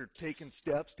 They're taking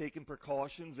steps, taking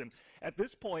precautions, and at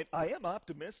this point, I am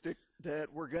optimistic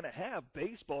that we're going to have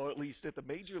baseball, at least at the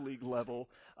major league level.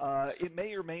 It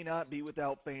may or may not be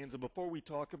without fans, and before we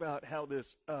talk about how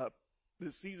this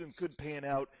season could pan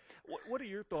out, what are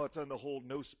your thoughts on the whole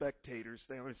no spectators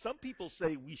thing? I mean, some people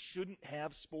say we shouldn't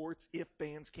have sports if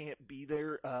fans can't be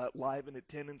there live in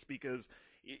attendance because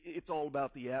it's all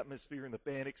about the atmosphere and the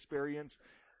fan experience.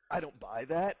 I don't buy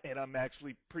that, and I'm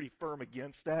actually pretty firm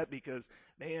against that because,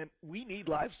 man, we need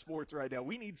live sports right now.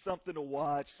 We need something to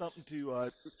watch, something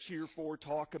to cheer for,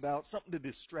 talk about, something to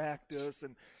distract us.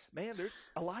 And, man, there's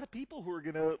a lot of people who are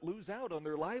going to lose out on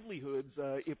their livelihoods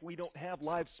if we don't have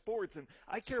live sports. And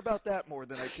I care about that more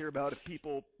than I care about if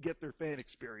people get their fan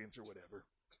experience or whatever.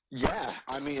 Yeah,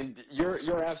 I mean,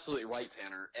 you're absolutely right,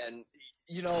 Tanner. And,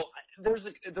 you know, there's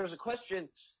a question.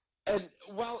 And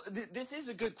while this is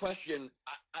a good question,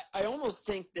 I almost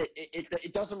think that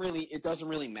it doesn't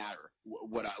really matter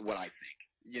what I think,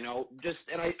 you know.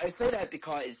 And I say that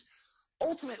because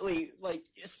ultimately, like,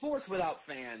 sports without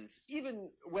fans,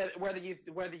 even whether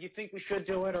you think we should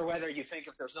do it or whether you think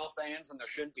if there's no fans then there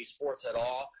shouldn't be sports at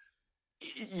all,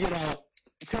 you know,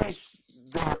 to each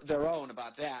their own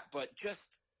about that. But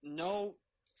just no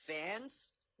fans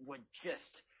would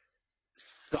just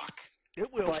suck. It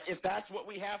will. But if that's what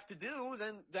we have to do,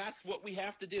 then that's what we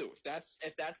have to do.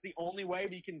 If that's the only way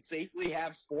we can safely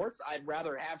have sports, I'd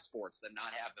rather have sports than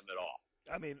not have them at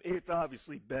all. I mean, it's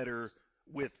obviously better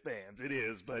with fans. It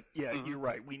is, but yeah, You're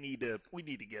right. We need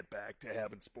to get back to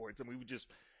having sports, and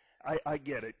I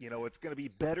get it. You know, it's going to be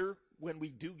better when we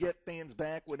do get fans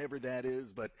back, whenever that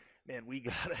is. But man, we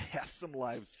got to have some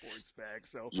live sports back.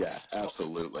 So yeah,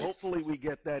 absolutely. Hopefully, we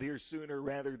get that here sooner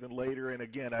rather than later. And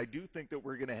again, I do think that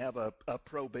we're going to have a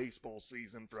pro baseball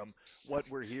season from what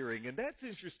we're hearing, and that's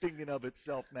interesting in of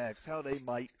itself, Max. How they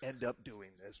might end up doing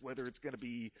this, whether it's going to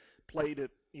be played at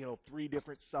 3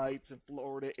 different sites in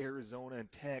Florida, Arizona,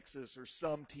 and Texas, or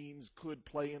some teams could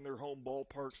play in their home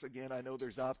ballparks again. I know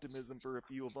there's optimism for a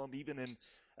few of them, even in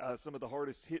some of the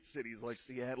hardest hit cities like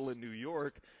Seattle and New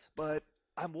York. But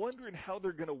I'm wondering how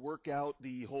they're going to work out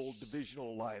the whole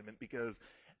divisional alignment, because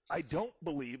I don't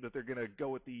believe that they're going to go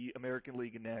with the American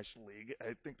League and National League.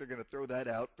 I think they're going to throw that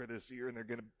out for this year, and they're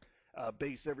going to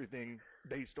base everything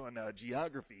based on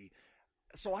geography.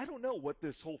 So I don't know what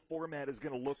this whole format is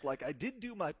going to look like. I did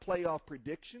do my playoff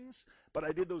predictions, but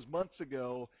I did those months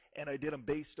ago, and I did them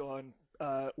based on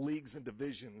leagues and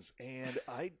divisions. And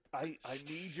I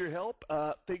need your help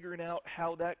figuring out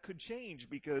how that could change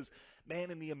because,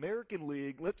 man, in the American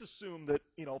League, let's assume that,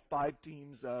 5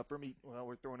 teams from each – well,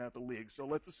 we're throwing out the league. So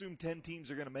let's assume 10 teams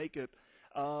are going to make it.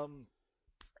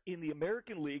 In the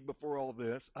American League before all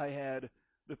this, I had –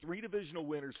 the 3 divisional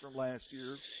winners from last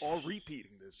year all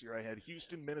repeating this year. I had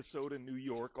Houston, Minnesota, and New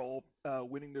York all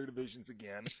winning their divisions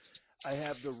again. I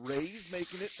have the Rays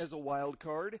making it as a wild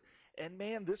card. And,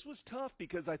 man, this was tough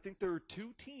because I think there are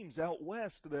 2 teams out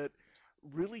west that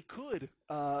really could.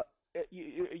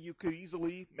 You could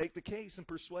easily make the case and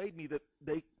persuade me that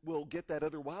they will get that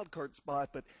other wild card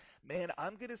spot. But, man,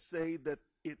 I'm going to say that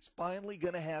it's finally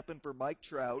going to happen for Mike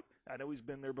Trout. I know he's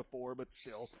been there before, but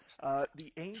still.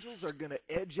 The Angels are going to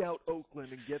edge out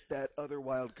Oakland and get that other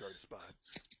wild card spot.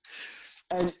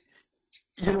 And,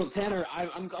 Tanner,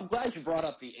 I'm glad you brought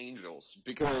up the Angels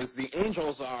because the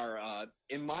Angels are,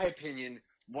 in my opinion,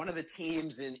 one of the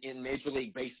teams in Major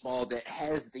League Baseball that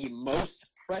has the most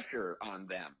pressure on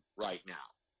them right now.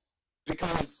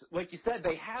 Because, like you said,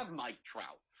 they have Mike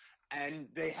Trout. And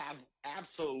they have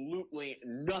absolutely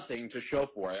nothing to show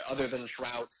for it other than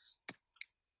Trout's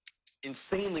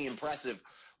insanely impressive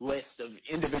list of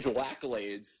individual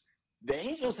accolades. The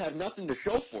Angels have nothing to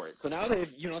show for it. So now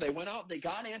they went out, they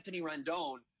got Anthony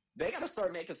Rendon. They got to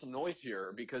start making some noise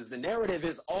here because the narrative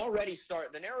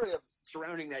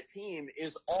surrounding that team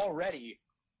is already,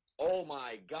 oh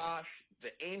my gosh,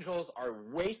 the Angels are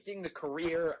wasting the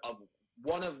career of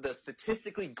one of the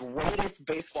statistically greatest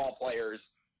baseball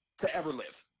players to ever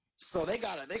live. So they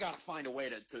gotta find a way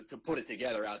to put it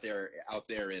together out there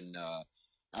in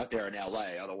out there in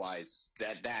LA. Otherwise,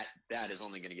 that is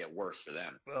only going to get worse for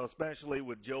them. Well, especially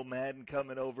with Joe Madden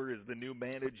coming over as the new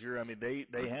manager. I mean,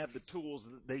 they have the tools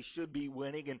that they should be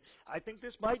winning, and I think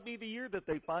this might be the year that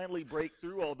they finally break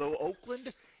through. Although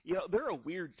Oakland, they're a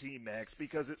weird team, Max,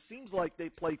 because it seems like they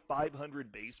play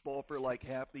 500 baseball for like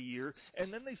half the year,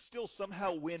 and then they still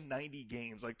somehow win 90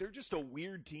 games. Like, they're just a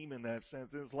weird team in that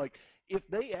sense. And it's like, if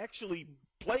they actually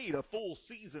played a full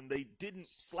season, they didn't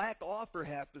slack off for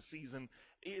half the season.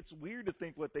 It's weird to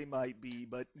think what they might be,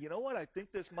 but you know what? I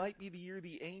think this might be the year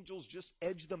the Angels just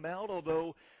edge them out,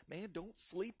 although, man, don't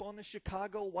sleep on the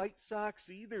Chicago White Sox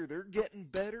either. They're getting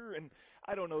better, and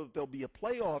I don't know if they'll be a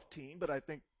playoff team, but I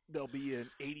think they'll be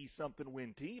an 80-something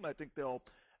win team. I think they'll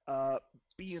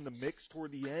be in the mix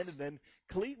toward the end, and then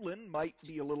Cleveland might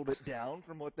be a little bit down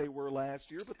from what they were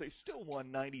last year, but they still won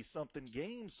 90-something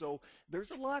games, so there's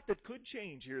a lot that could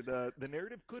change here. The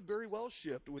narrative could very well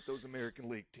shift with those American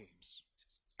League teams.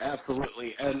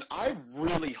 Absolutely, and I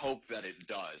really hope that it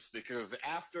does, because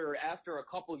after a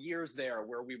couple years there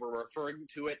where we were referring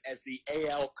to it as the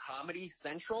AL Comedy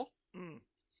Central,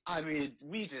 I mean,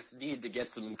 we just need to get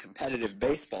some competitive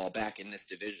baseball back in this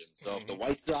division. So if the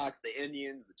White Sox, the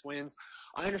Indians, the Twins,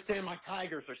 I understand my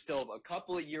Tigers are still a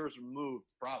couple of years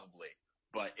removed probably,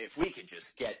 but if we could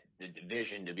just get the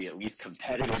division to be at least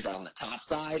competitive on the top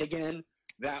side again,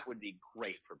 that would be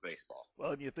great for baseball.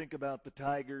 Well, and you think about the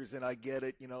Tigers, and I get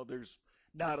it, there's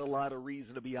not a lot of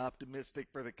reason to be optimistic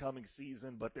for the coming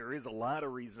season, but there is a lot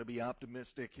of reason to be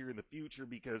optimistic here in the future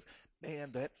because,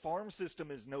 man, that farm system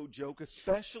is no joke,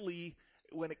 especially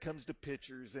when it comes to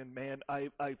pitchers. And, man, I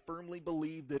firmly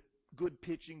believe that good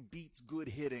pitching beats good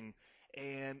hitting.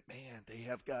 And, man, they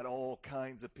have got all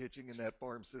kinds of pitching in that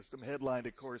farm system, headlined,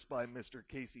 of course, by Mr.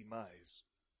 Casey Mize.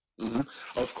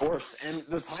 Of course, and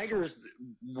the Tigers,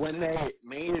 when they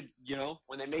made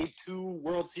 2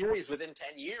 World Series within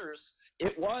 10 years,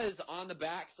 it was on the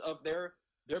backs of their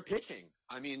pitching.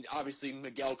 I mean, obviously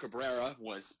Miguel Cabrera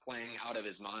was playing out of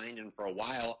his mind, and for a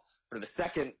while, for the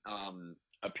second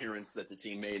appearance that the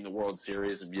team made in the World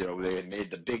Series, they had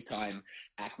made the big time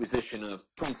acquisition of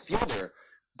Prince Fielder.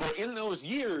 But in those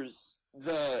years,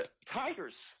 the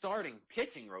Tigers' starting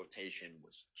pitching rotation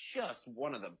was just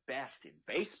one of the best in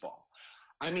baseball.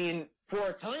 I mean, for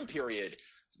a time period,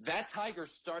 that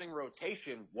Tigers' starting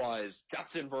rotation was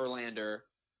Justin Verlander,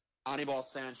 Anibal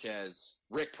Sanchez,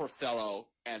 Rick Porcello,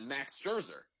 and Max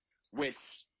Scherzer, which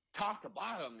top to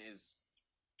bottom is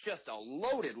just a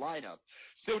loaded lineup.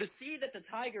 So to see that the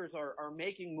Tigers are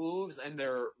making moves and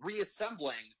they're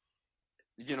reassembling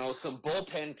some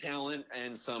bullpen talent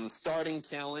and some starting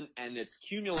talent, and it's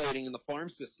accumulating in the farm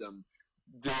system.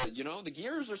 The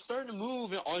gears are starting to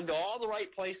move onto all the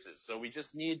right places. So we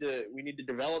just need to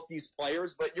develop these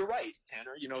players. But you're right,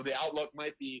 Tanner. The outlook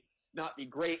might not be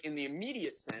great in the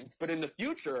immediate sense, but in the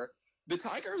future, the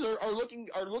Tigers are looking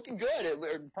good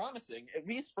and promising, at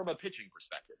least from a pitching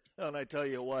perspective. And I tell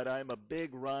you what, I'm a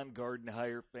big Ron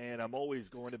Gardenhire fan. I'm always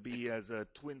going to be as a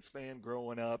Twins fan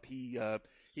growing up.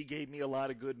 He gave me a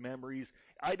lot of good memories.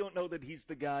 I don't know that he's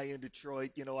the guy in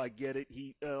Detroit. I get it.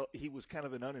 He was kind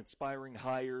of an uninspiring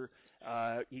hire.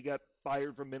 He got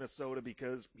fired from Minnesota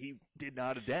because he did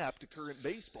not adapt to current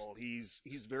baseball. He's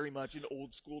very much an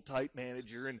old school type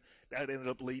manager, and that ended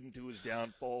up leading to his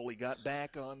downfall. He got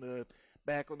back on the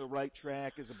right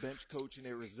track as a bench coach in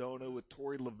Arizona with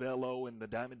Torey Lovullo, and the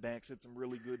Diamondbacks had some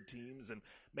really good teams, and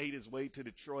made his way to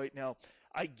Detroit. Now,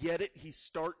 I get it. He's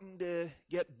starting to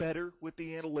get better with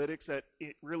the analytics. That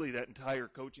entire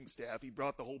coaching staff. He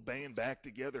brought the whole band back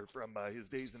together from his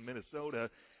days in Minnesota.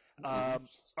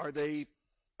 Are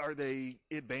they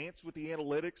advanced with the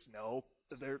analytics? No,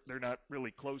 they're not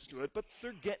really close to it, but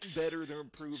they're getting better. They're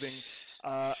improving.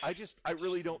 I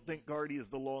really don't think Gardy is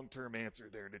the long-term answer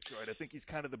there in Detroit. I think he's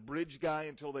kind of the bridge guy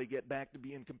until they get back to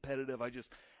being competitive.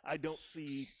 I don't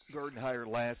see Gardenhire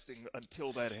lasting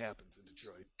until that happens in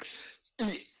Detroit.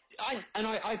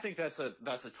 I think that's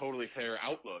a totally fair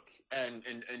outlook. And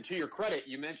to your credit,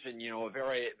 you mentioned they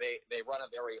run a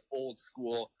very old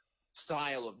school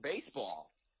style of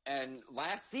baseball. And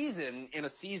last season, in a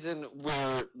season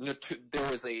where there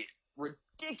was a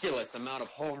ridiculous amount of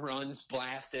home runs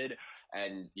blasted,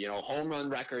 and home run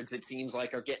records, it seems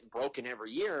like, are getting broken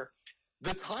every year,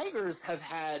 the Tigers have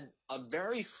had a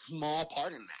very small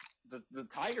part in that. The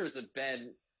Tigers have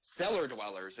been cellar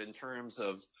dwellers in terms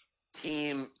of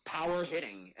team power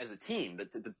hitting as a team.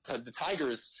 The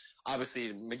Tigers,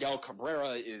 obviously, Miguel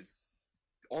Cabrera is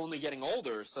only getting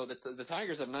older, so the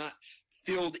Tigers have not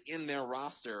filled in their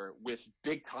roster with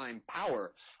big-time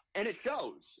power, and it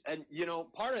shows. And,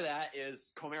 part of that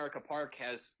is Comerica Park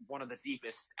has one of the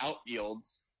deepest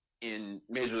outfields in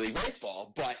Major League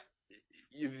Baseball. But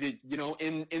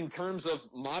in terms of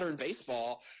modern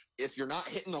baseball, if you're not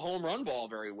hitting the home run ball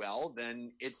very well,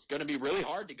 then it's going to be really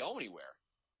hard to go anywhere.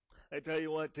 I tell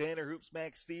you what, Tanner Hoops,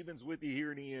 Max Stevens with you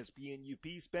here in ESPN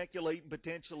UP, speculating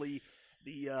potentially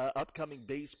the upcoming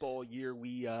baseball year.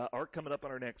 We are coming up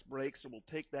on our next break, so we'll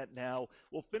take that now.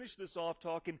 We'll finish this off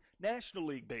talking National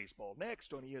League Baseball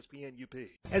next on ESPN UP.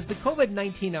 As the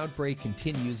COVID-19 outbreak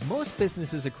continues, most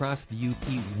businesses across the UP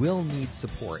will need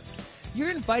support.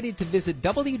 You're invited to visit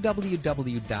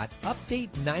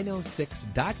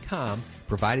www.update906.com,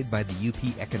 provided by the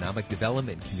UP Economic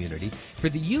Development Community, for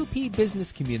the UP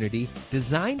business community,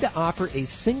 designed to offer a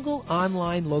single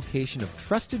online location of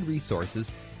trusted resources,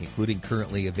 including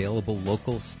currently available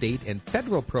local, state, and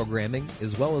federal programming,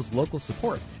 as well as local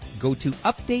support. Go to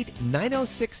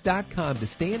update906.com to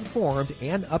stay informed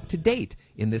and up to date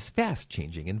in this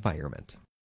fast-changing environment.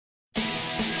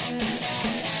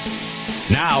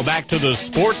 Now back to the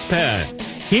Sports Pen.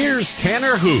 Here's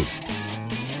Tanner Hoop.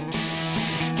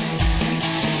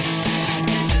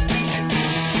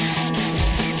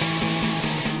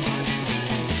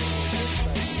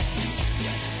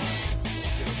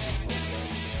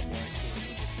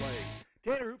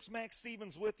 Tanner Hoops, Max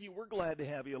Stevens with you. We're glad to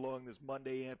have you along this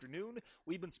Monday afternoon.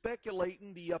 We've been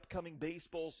speculating the upcoming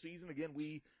baseball season. Again,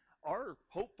 we are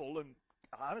hopeful, and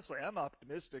honestly, I'm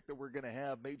optimistic that we're going to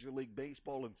have Major League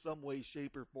Baseball in some way,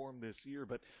 shape, or form this year.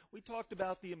 But we talked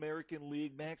about the American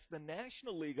League. Max, the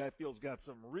National League, I feel, has got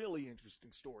some really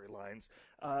interesting storylines.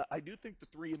 I do think the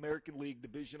 3 American League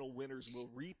divisional winners will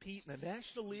repeat. In the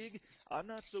National League, I'm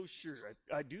not so sure.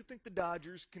 I do think the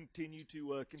Dodgers continue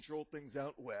to control things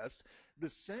out west. The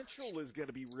Central is going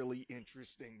to be really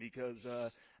interesting because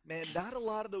man, not a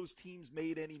lot of those teams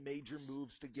made any major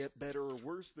moves to get better or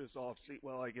worse this offseason.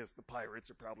 Well, I guess the Pirates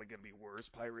are probably going to be worse.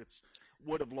 Pirates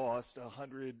would have lost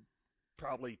 100,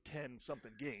 probably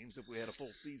 10-something games if we had a full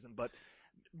season. But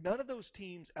none of those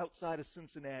teams outside of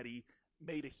Cincinnati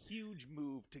made a huge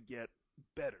move to get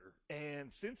better.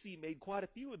 And Cincy made quite a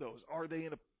few of those. Are they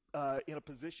in a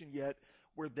position yet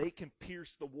where they can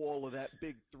pierce the wall of that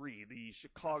big 3, the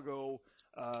Chicago,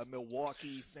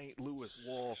 Milwaukee, St. Louis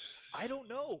wall? I don't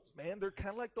know, man. They're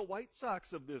kind of like the White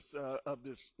Sox of this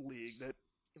league. That,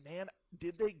 man,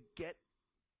 did they get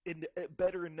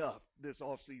better enough this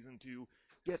offseason to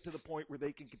get to the point where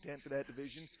they can contend for that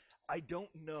division? I don't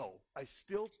know. I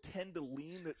still tend to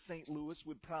lean that St. Louis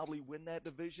would probably win that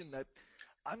division. That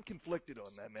I'm conflicted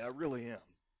on that, man. I really am.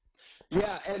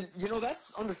 Yeah, and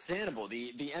that's understandable.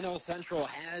 The NL Central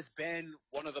has been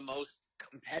one of the most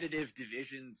competitive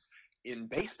divisions in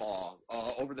baseball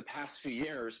over the past few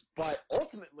years, but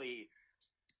ultimately,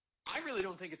 I really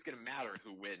don't think it's going to matter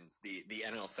who wins the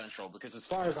NL Central, because as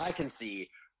far as I can see,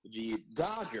 the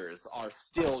Dodgers are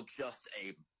still just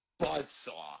a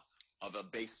buzzsaw of a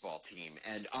baseball team.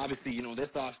 And obviously,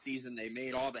 this offseason they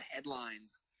made all the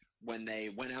headlines when they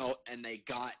went out and they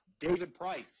got David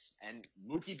Price and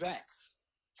Mookie Betts.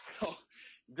 So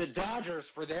the Dodgers,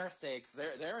 for their sakes,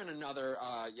 they're in another,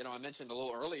 I mentioned a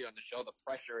little earlier in the show the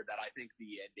pressure that I think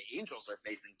the Angels are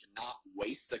facing to not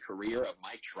waste the career of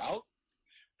Mike Trout.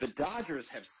 The Dodgers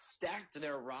have stacked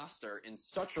their roster in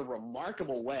such a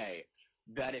remarkable way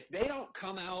that if they don't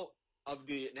come out of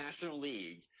the National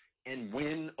League and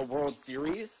win a World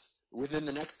Series within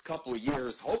the next couple of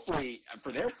years, hopefully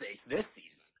for their sakes this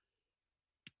season,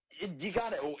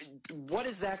 what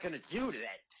is that going to do to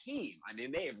that team? I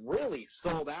mean, they have really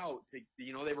sold out to,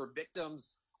 they were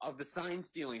victims of the sign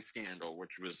stealing scandal,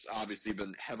 which was obviously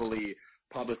been heavily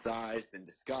publicized and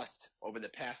discussed over the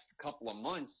past couple of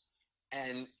months.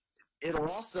 And it'll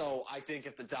also, I think,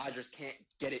 if the Dodgers can't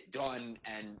get it done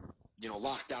and,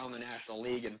 lock down the National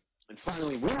League and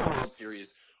finally win a World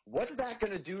Series, what's that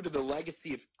going to do to the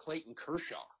legacy of Clayton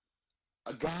Kershaw?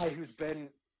 A guy who's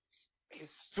been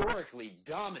historically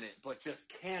dominant, but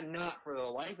just cannot, for the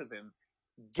life of him,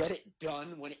 get it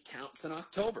done when it counts in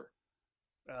October.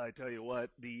 I tell you what,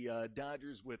 the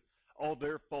Dodgers, with all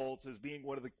their faults as being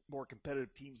one of the more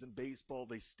competitive teams in baseball,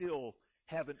 they still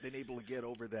haven't been able to get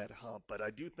over that hump. But I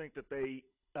do think that they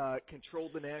control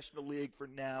the National League for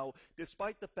now,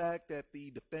 despite the fact that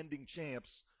the defending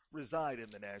champs reside in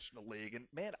the National League. And,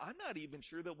 man, I'm not even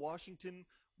sure that Washington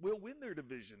will win their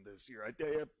division this year.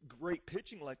 They have great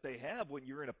pitching like they have when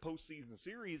you're in a postseason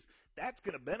series. That's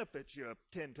going to benefit you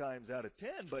 10 times out of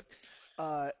 10. But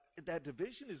that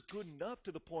division is good enough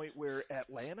to the point where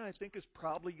Atlanta, I think, is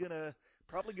probably gonna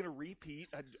repeat.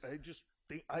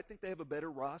 I think they have a better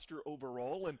roster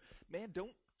overall. And, man,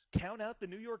 don't count out the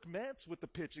New York Mets with the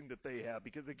pitching that they have,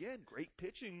 because, again, great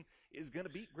pitching is going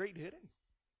to beat great hitting.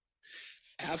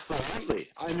 Absolutely.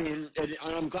 I mean, and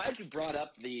I'm glad you brought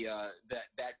up the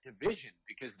that division,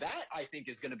 because that, I think,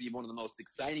 is going to be one of the most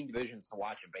exciting divisions to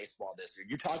watch in baseball this year.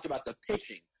 You talked about the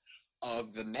pitching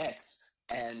of the Mets,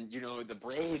 and the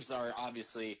Braves are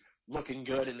obviously looking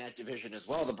good in that division as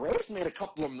well. The Braves made a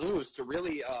couple of moves to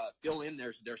really fill in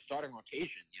their starting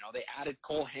rotation. They added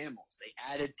Cole Hamels, they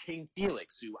added King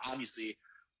Felix, who obviously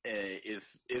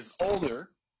is older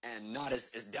and not as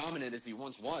dominant as he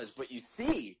once was. But you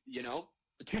see,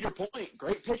 to your point,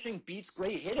 great pitching beats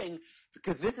great hitting,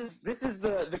 because this is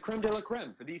the creme de la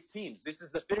creme for these teams. This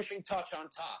is the finishing touch on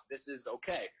top. This is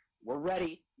okay. We're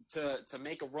ready to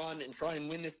make a run and try and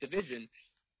win this division.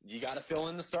 You got to fill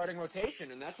in the starting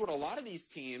rotation, and that's what a lot of these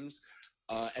teams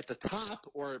at the top,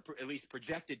 or at least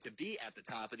projected to be at the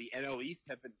top of the NL East,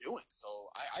 have been doing. So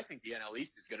I think the NL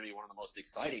East is going to be one of the most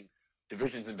exciting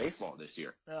divisions in baseball this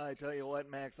year. I tell you what,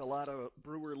 Max, a lot of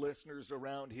Brewer listeners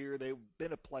around here, they've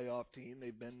been a playoff team.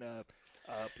 They've been a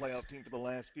playoff team for the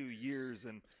last few years,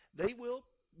 and they will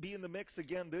be in the mix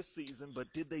again this season. But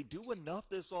did they do enough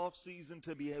this offseason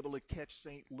to be able to catch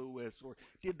St. Louis, or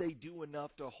did they do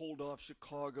enough to hold off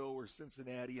Chicago or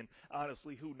Cincinnati? And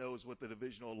honestly, who knows what the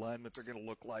divisional alignments are going to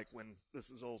look like when this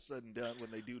is all said and done, when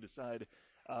they do decide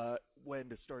when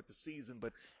to start the season.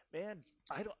 But man,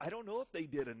 I don't know if they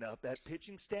did enough. That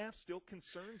pitching staff still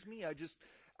concerns me.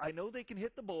 I know they can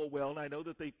hit the ball well, and I know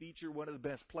that they feature one of the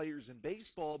best players in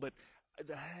baseball, but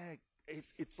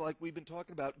it's like we've been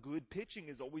talking about. Good pitching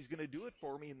is always going to do it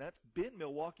for me, and that's been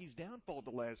Milwaukee's downfall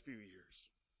the last few years.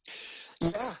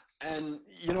 Yeah, and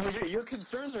your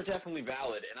concerns are definitely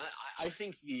valid, and I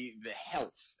think the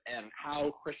health and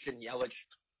how Christian Yelich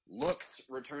looks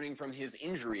returning from his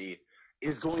injury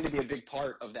is going to be a big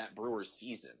part of that Brewers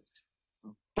season.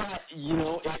 But,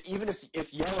 even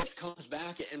if Yelich comes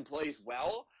back and plays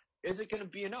well, is it going to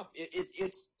be enough?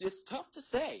 It's tough to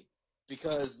say,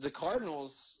 because the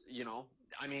Cardinals,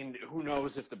 who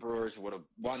knows if the Brewers would have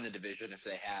won the division if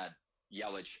they had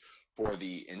Yelich for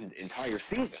the entire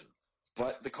season.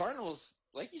 But the Cardinals,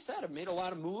 like you said, have made a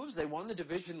lot of moves. They won the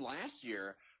division last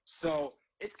year. So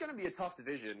it's going to be a tough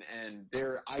division. And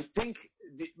I think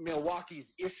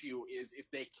Milwaukee's issue is, if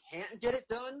they can't get it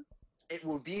done, it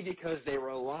will be because they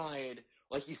relied,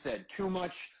 like you said, too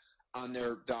much on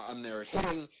their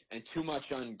hitting and too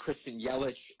much on Christian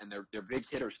Yelich and their big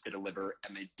hitters to deliver,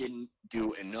 and they didn't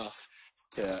do enough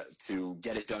to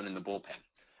get it done in the bullpen.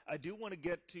 I do want to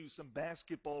get to some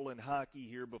basketball and hockey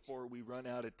here before we run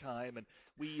out of time, and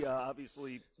we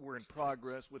obviously were in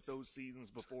progress with those seasons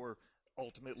before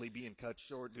ultimately being cut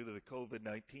short due to the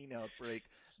COVID-19 outbreak.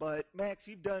 But Max,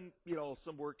 you've done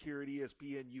some work here at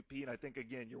ESPN UP, and I think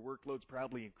again your workload's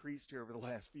probably increased here over the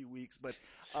last few weeks. But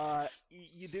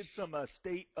you did some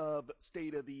state of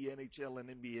the NHL and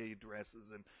NBA addresses,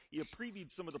 and you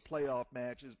previewed some of the playoff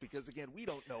matches, because again we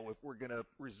don't know if we're going to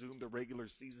resume the regular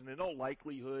season. In all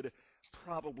likelihood,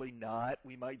 probably not.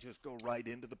 We might just go right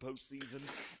into the postseason.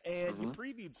 And you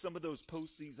previewed some of those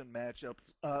postseason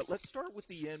matchups. Let's start with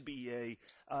the NBA.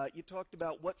 You talked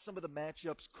about what some of the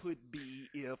matchups could be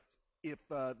if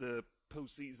the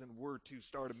postseason were to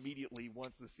start immediately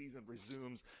once the season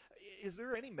resumes. Is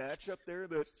there any matchup there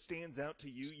that stands out to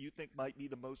you think might be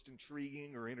the most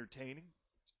intriguing or entertaining?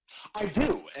 I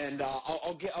do, and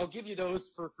I'll give you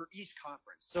those for each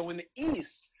conference. So in the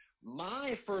East,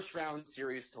 my first round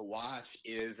series to watch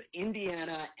is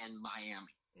Indiana and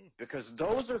Miami, because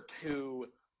those are two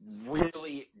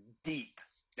really deep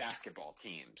basketball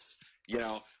teams.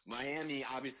 Miami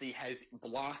obviously has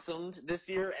blossomed this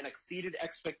year and exceeded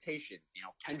expectations.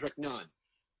 Kendrick Nunn,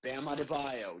 Bam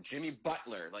Adebayo, Jimmy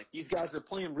Butler, like these guys are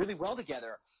playing really well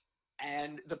together.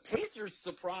 And the Pacers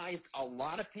surprised a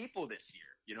lot of people this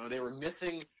year. They were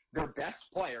missing their best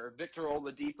player, Victor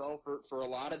Oladipo, for a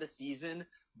lot of the season.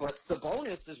 But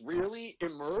Sabonis has really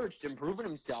emerged and proven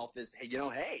himself as,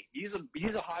 hey, he's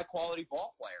a high-quality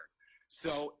ball player.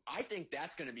 So I think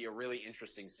that's going to be a really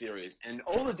interesting series. And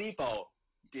Oladipo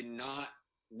did not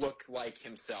look like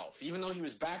himself. Even though he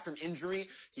was back from injury,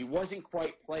 he wasn't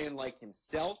quite playing like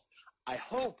himself. I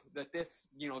hope that this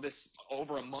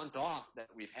over a month off that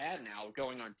we've had now,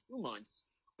 going on 2 months,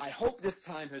 I hope this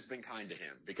time has been kind to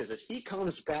him. Because if he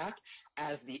comes back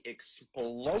as the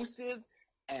explosive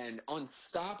and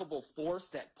unstoppable force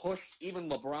that pushed even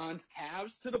LeBron's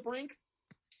Cavs to the brink,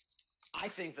 I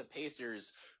think the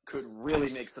Pacers could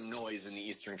really make some noise in the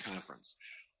Eastern Conference.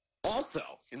 Also,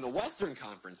 in the Western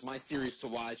Conference, my series to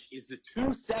watch is the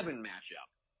 2-7 matchup,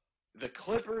 the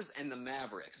Clippers and the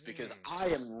Mavericks, because I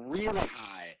am really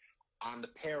high on the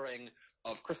pairing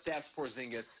of Kristaps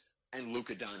Porzingis and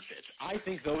Luka Doncic. I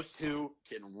think those two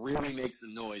can really make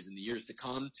some noise in the years to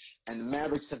come, and the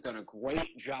Mavericks have done a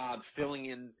great job filling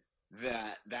in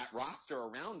that roster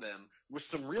around them with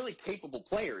some really capable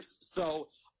players. So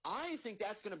I think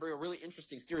that's going to be a really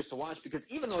interesting series to watch, because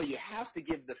even though you have to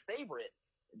give the favorite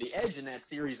the edge in that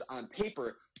series on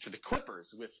paper to the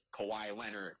Clippers with Kawhi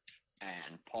Leonard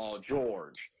and Paul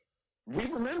George, we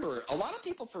remember, a lot of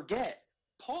people forget,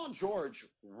 Paul George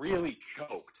really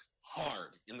choked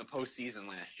hard in the postseason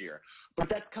last year. But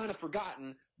that's kind of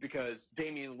forgotten because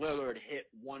Damian Lillard hit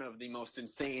one of the most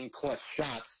insane clutch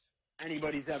shots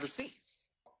anybody's ever seen.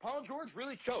 Paul George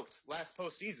really choked last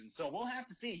postseason, so we'll have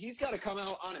to see. He's got to come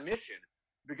out on a mission,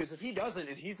 because if he doesn't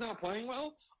and he's not playing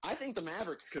well, I think the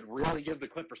Mavericks could really give the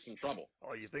Clippers some trouble.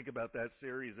 Oh, you think about that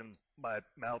series, and my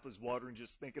mouth is watering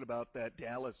just thinking about that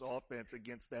Dallas offense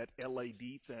against that LA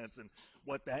defense and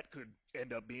what that could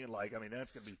end up being like. I mean,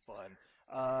 that's going to be fun.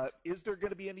 Is there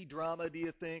going to be any drama, do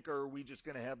you think, or are we just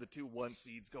going to have the 2 1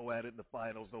 seeds go at it in the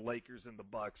finals, the Lakers and the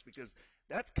Bucks? Because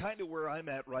that's kind of where I'm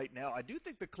at right now. I do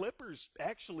think the Clippers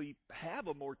actually have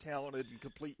a more talented and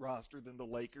complete roster than the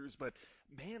Lakers, but,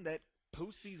 man, that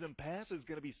postseason path is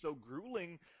going to be so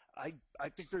grueling. I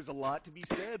think there's a lot to be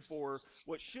said for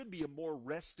what should be a more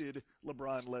rested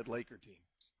LeBron-led Laker team.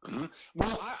 Mm-hmm.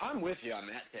 Well, I'm with you on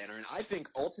that, Tanner, and I think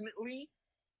ultimately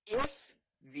if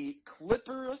the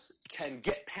Clippers can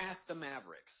get past the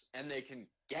Mavericks and they can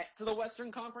get to the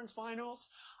Western Conference Finals,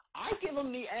 I give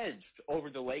them the edge over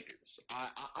the Lakers.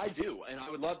 I do, and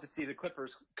I would love to see the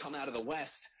Clippers come out of the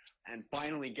West and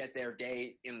finally get their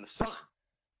day in the sun.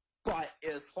 But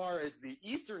as far as the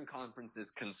Eastern Conference is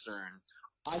concerned,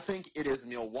 I think it is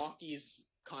Milwaukee's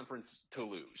conference to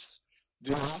lose.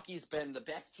 Milwaukee's been the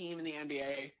best team in the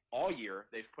NBA all year.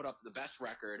 They've put up the best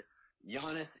record.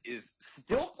 Giannis is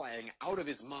still playing out of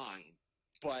his mind.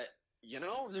 But, you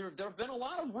know, there have been a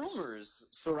lot of rumors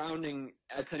surrounding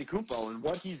Antetokounmpo and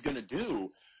what he's going to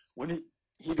do when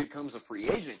he becomes a free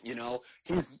agent. You know,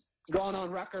 he's gone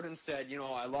on record and said, you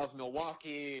know, I love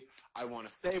Milwaukee. I want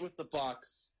to stay with the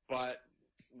Bucks. But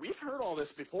we've heard all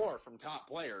this before from top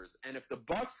players. And if the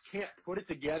Bucks can't put it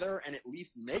together and at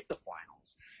least make the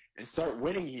finals and start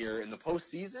winning here in the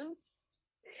postseason,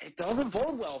 it doesn't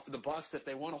bode well for the Bucks if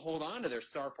they want to hold on to their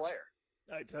star player.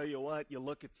 I tell you what, you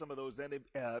look at some of those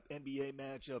NBA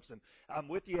matchups, and I'm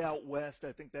with you out west.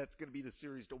 I think that's going to be the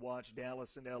series to watch,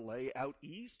 Dallas and L.A. Out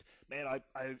east, man,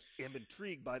 I am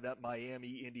intrigued by that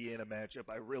Miami-Indiana matchup.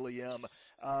 I really am.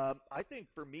 I think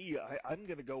for me, I'm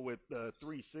going to go with the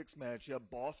 3-6 matchup,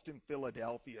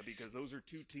 Boston-Philadelphia, because those are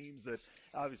two teams that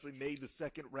obviously made the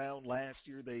second round last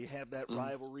year. They have that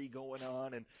rivalry going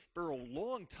on, and for a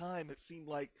long time it seemed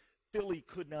like Philly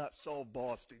could not solve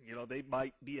Boston. You know, they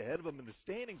might be ahead of them in the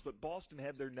standings, but Boston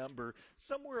had their number.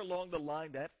 Somewhere along the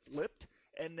line, that flipped.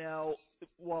 And now,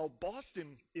 while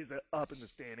Boston is up in the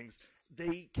standings,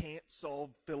 they can't solve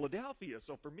Philadelphia.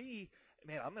 So for me,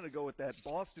 man, I'm going to go with that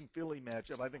Boston-Philly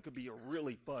matchup. I think could be a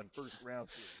really fun first-round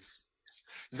series.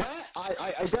 That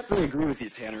I definitely agree with you,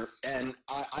 Tanner. And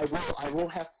I will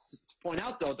have to point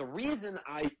out, though, the reason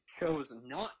I chose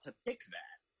not to pick that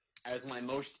as my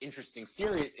most interesting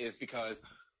series is because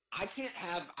I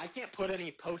can't put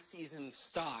any postseason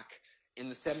stock in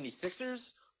the 76ers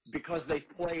because they've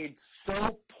played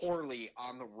so poorly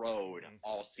on the road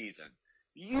all season.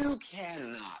 You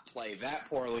cannot play that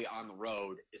poorly on the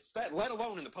road, let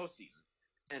alone in the postseason,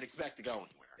 and expect to go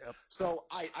anywhere. Yep. So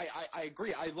I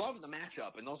agree. I love the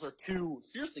matchup, and those are two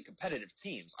fiercely competitive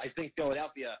teams. I think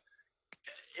Philadelphia,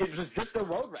 it was just their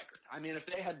road record. I mean, if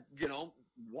they had,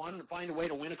 find a way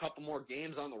to win a couple more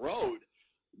games on the road,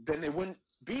 then they wouldn't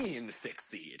be in the 6th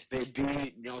seed. They'd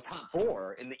be, top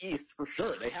 4 in the East for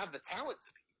sure. They have the talent to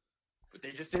be, but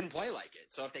they just didn't play like it.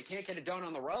 So if they can't get it done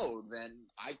on the road, then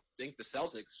I think the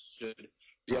Celtics should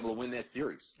be able to win that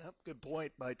series. Yep, good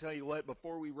point. But I tell you what,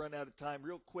 before we run out of time,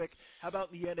 real quick, how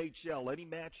about the NHL? Any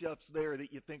matchups there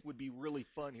that you think would be really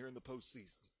fun here in the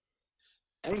postseason?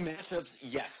 Any matchups?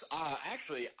 Yes.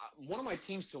 Actually, one of my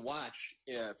teams to watch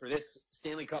for this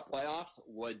Stanley Cup playoffs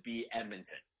would be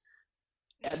Edmonton.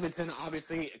 Edmonton,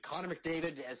 obviously, Connor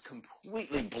McDavid has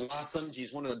completely blossomed.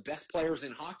 He's one of the best players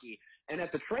in hockey. And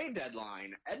at the trade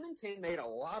deadline, Edmonton made a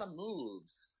lot of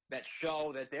moves that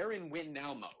show that they're in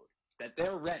win-now mode, that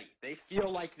they're ready. They feel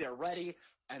like they're ready,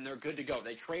 and they're good to go.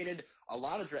 They traded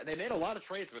they made a lot of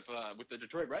trades with the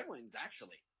Detroit Red Wings,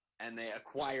 actually. And they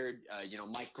acquired,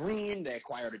 Mike Green. They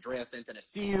acquired Andreas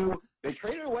Antanasiou. They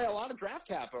traded away a lot of draft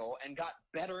capital and got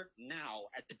better now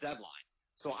at the deadline.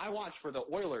 So I watch for the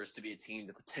Oilers to be a team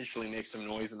to potentially make some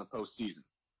noise in the postseason.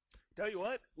 Tell you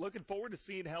what, looking forward to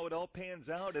seeing how it all pans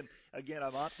out. And, again,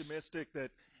 I'm optimistic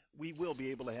that we will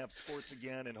be able to have sports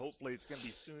again, and hopefully it's going to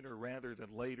be sooner rather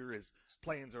than later as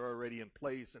plans are already in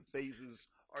place and phases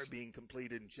are being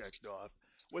completed and checked off.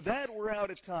 With that, we're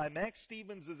out of time. Max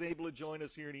Stevens is able to join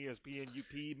us here in ESPN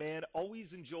UP. Man,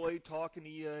 always enjoy talking to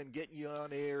you and getting you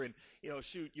on air. And,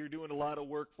 shoot, you're doing a lot of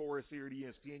work for us here at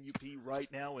ESPN UP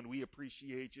right now, and we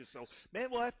appreciate you. So, man,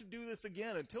 we'll have to do this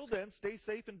again. Until then, stay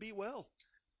safe and be well.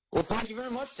 Well, thank you very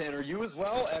much, Tanner. You as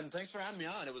well, and thanks for having me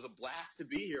on. It was a blast to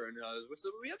be here, and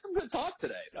we had some good talk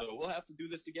today, so we'll have to do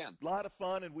this again. A lot of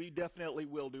fun, and we definitely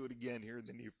will do it again here in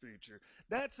the near future.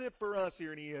 That's it for us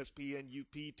here in ESPN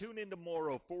UP. Tune in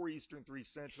tomorrow, 4 Eastern, 3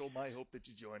 Central. My hope that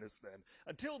you join us then.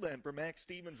 Until then, for Max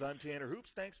Stevens, I'm Tanner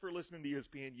Hoops. Thanks for listening to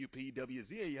ESPN UP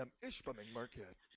WZAM Ishpeming Marquette.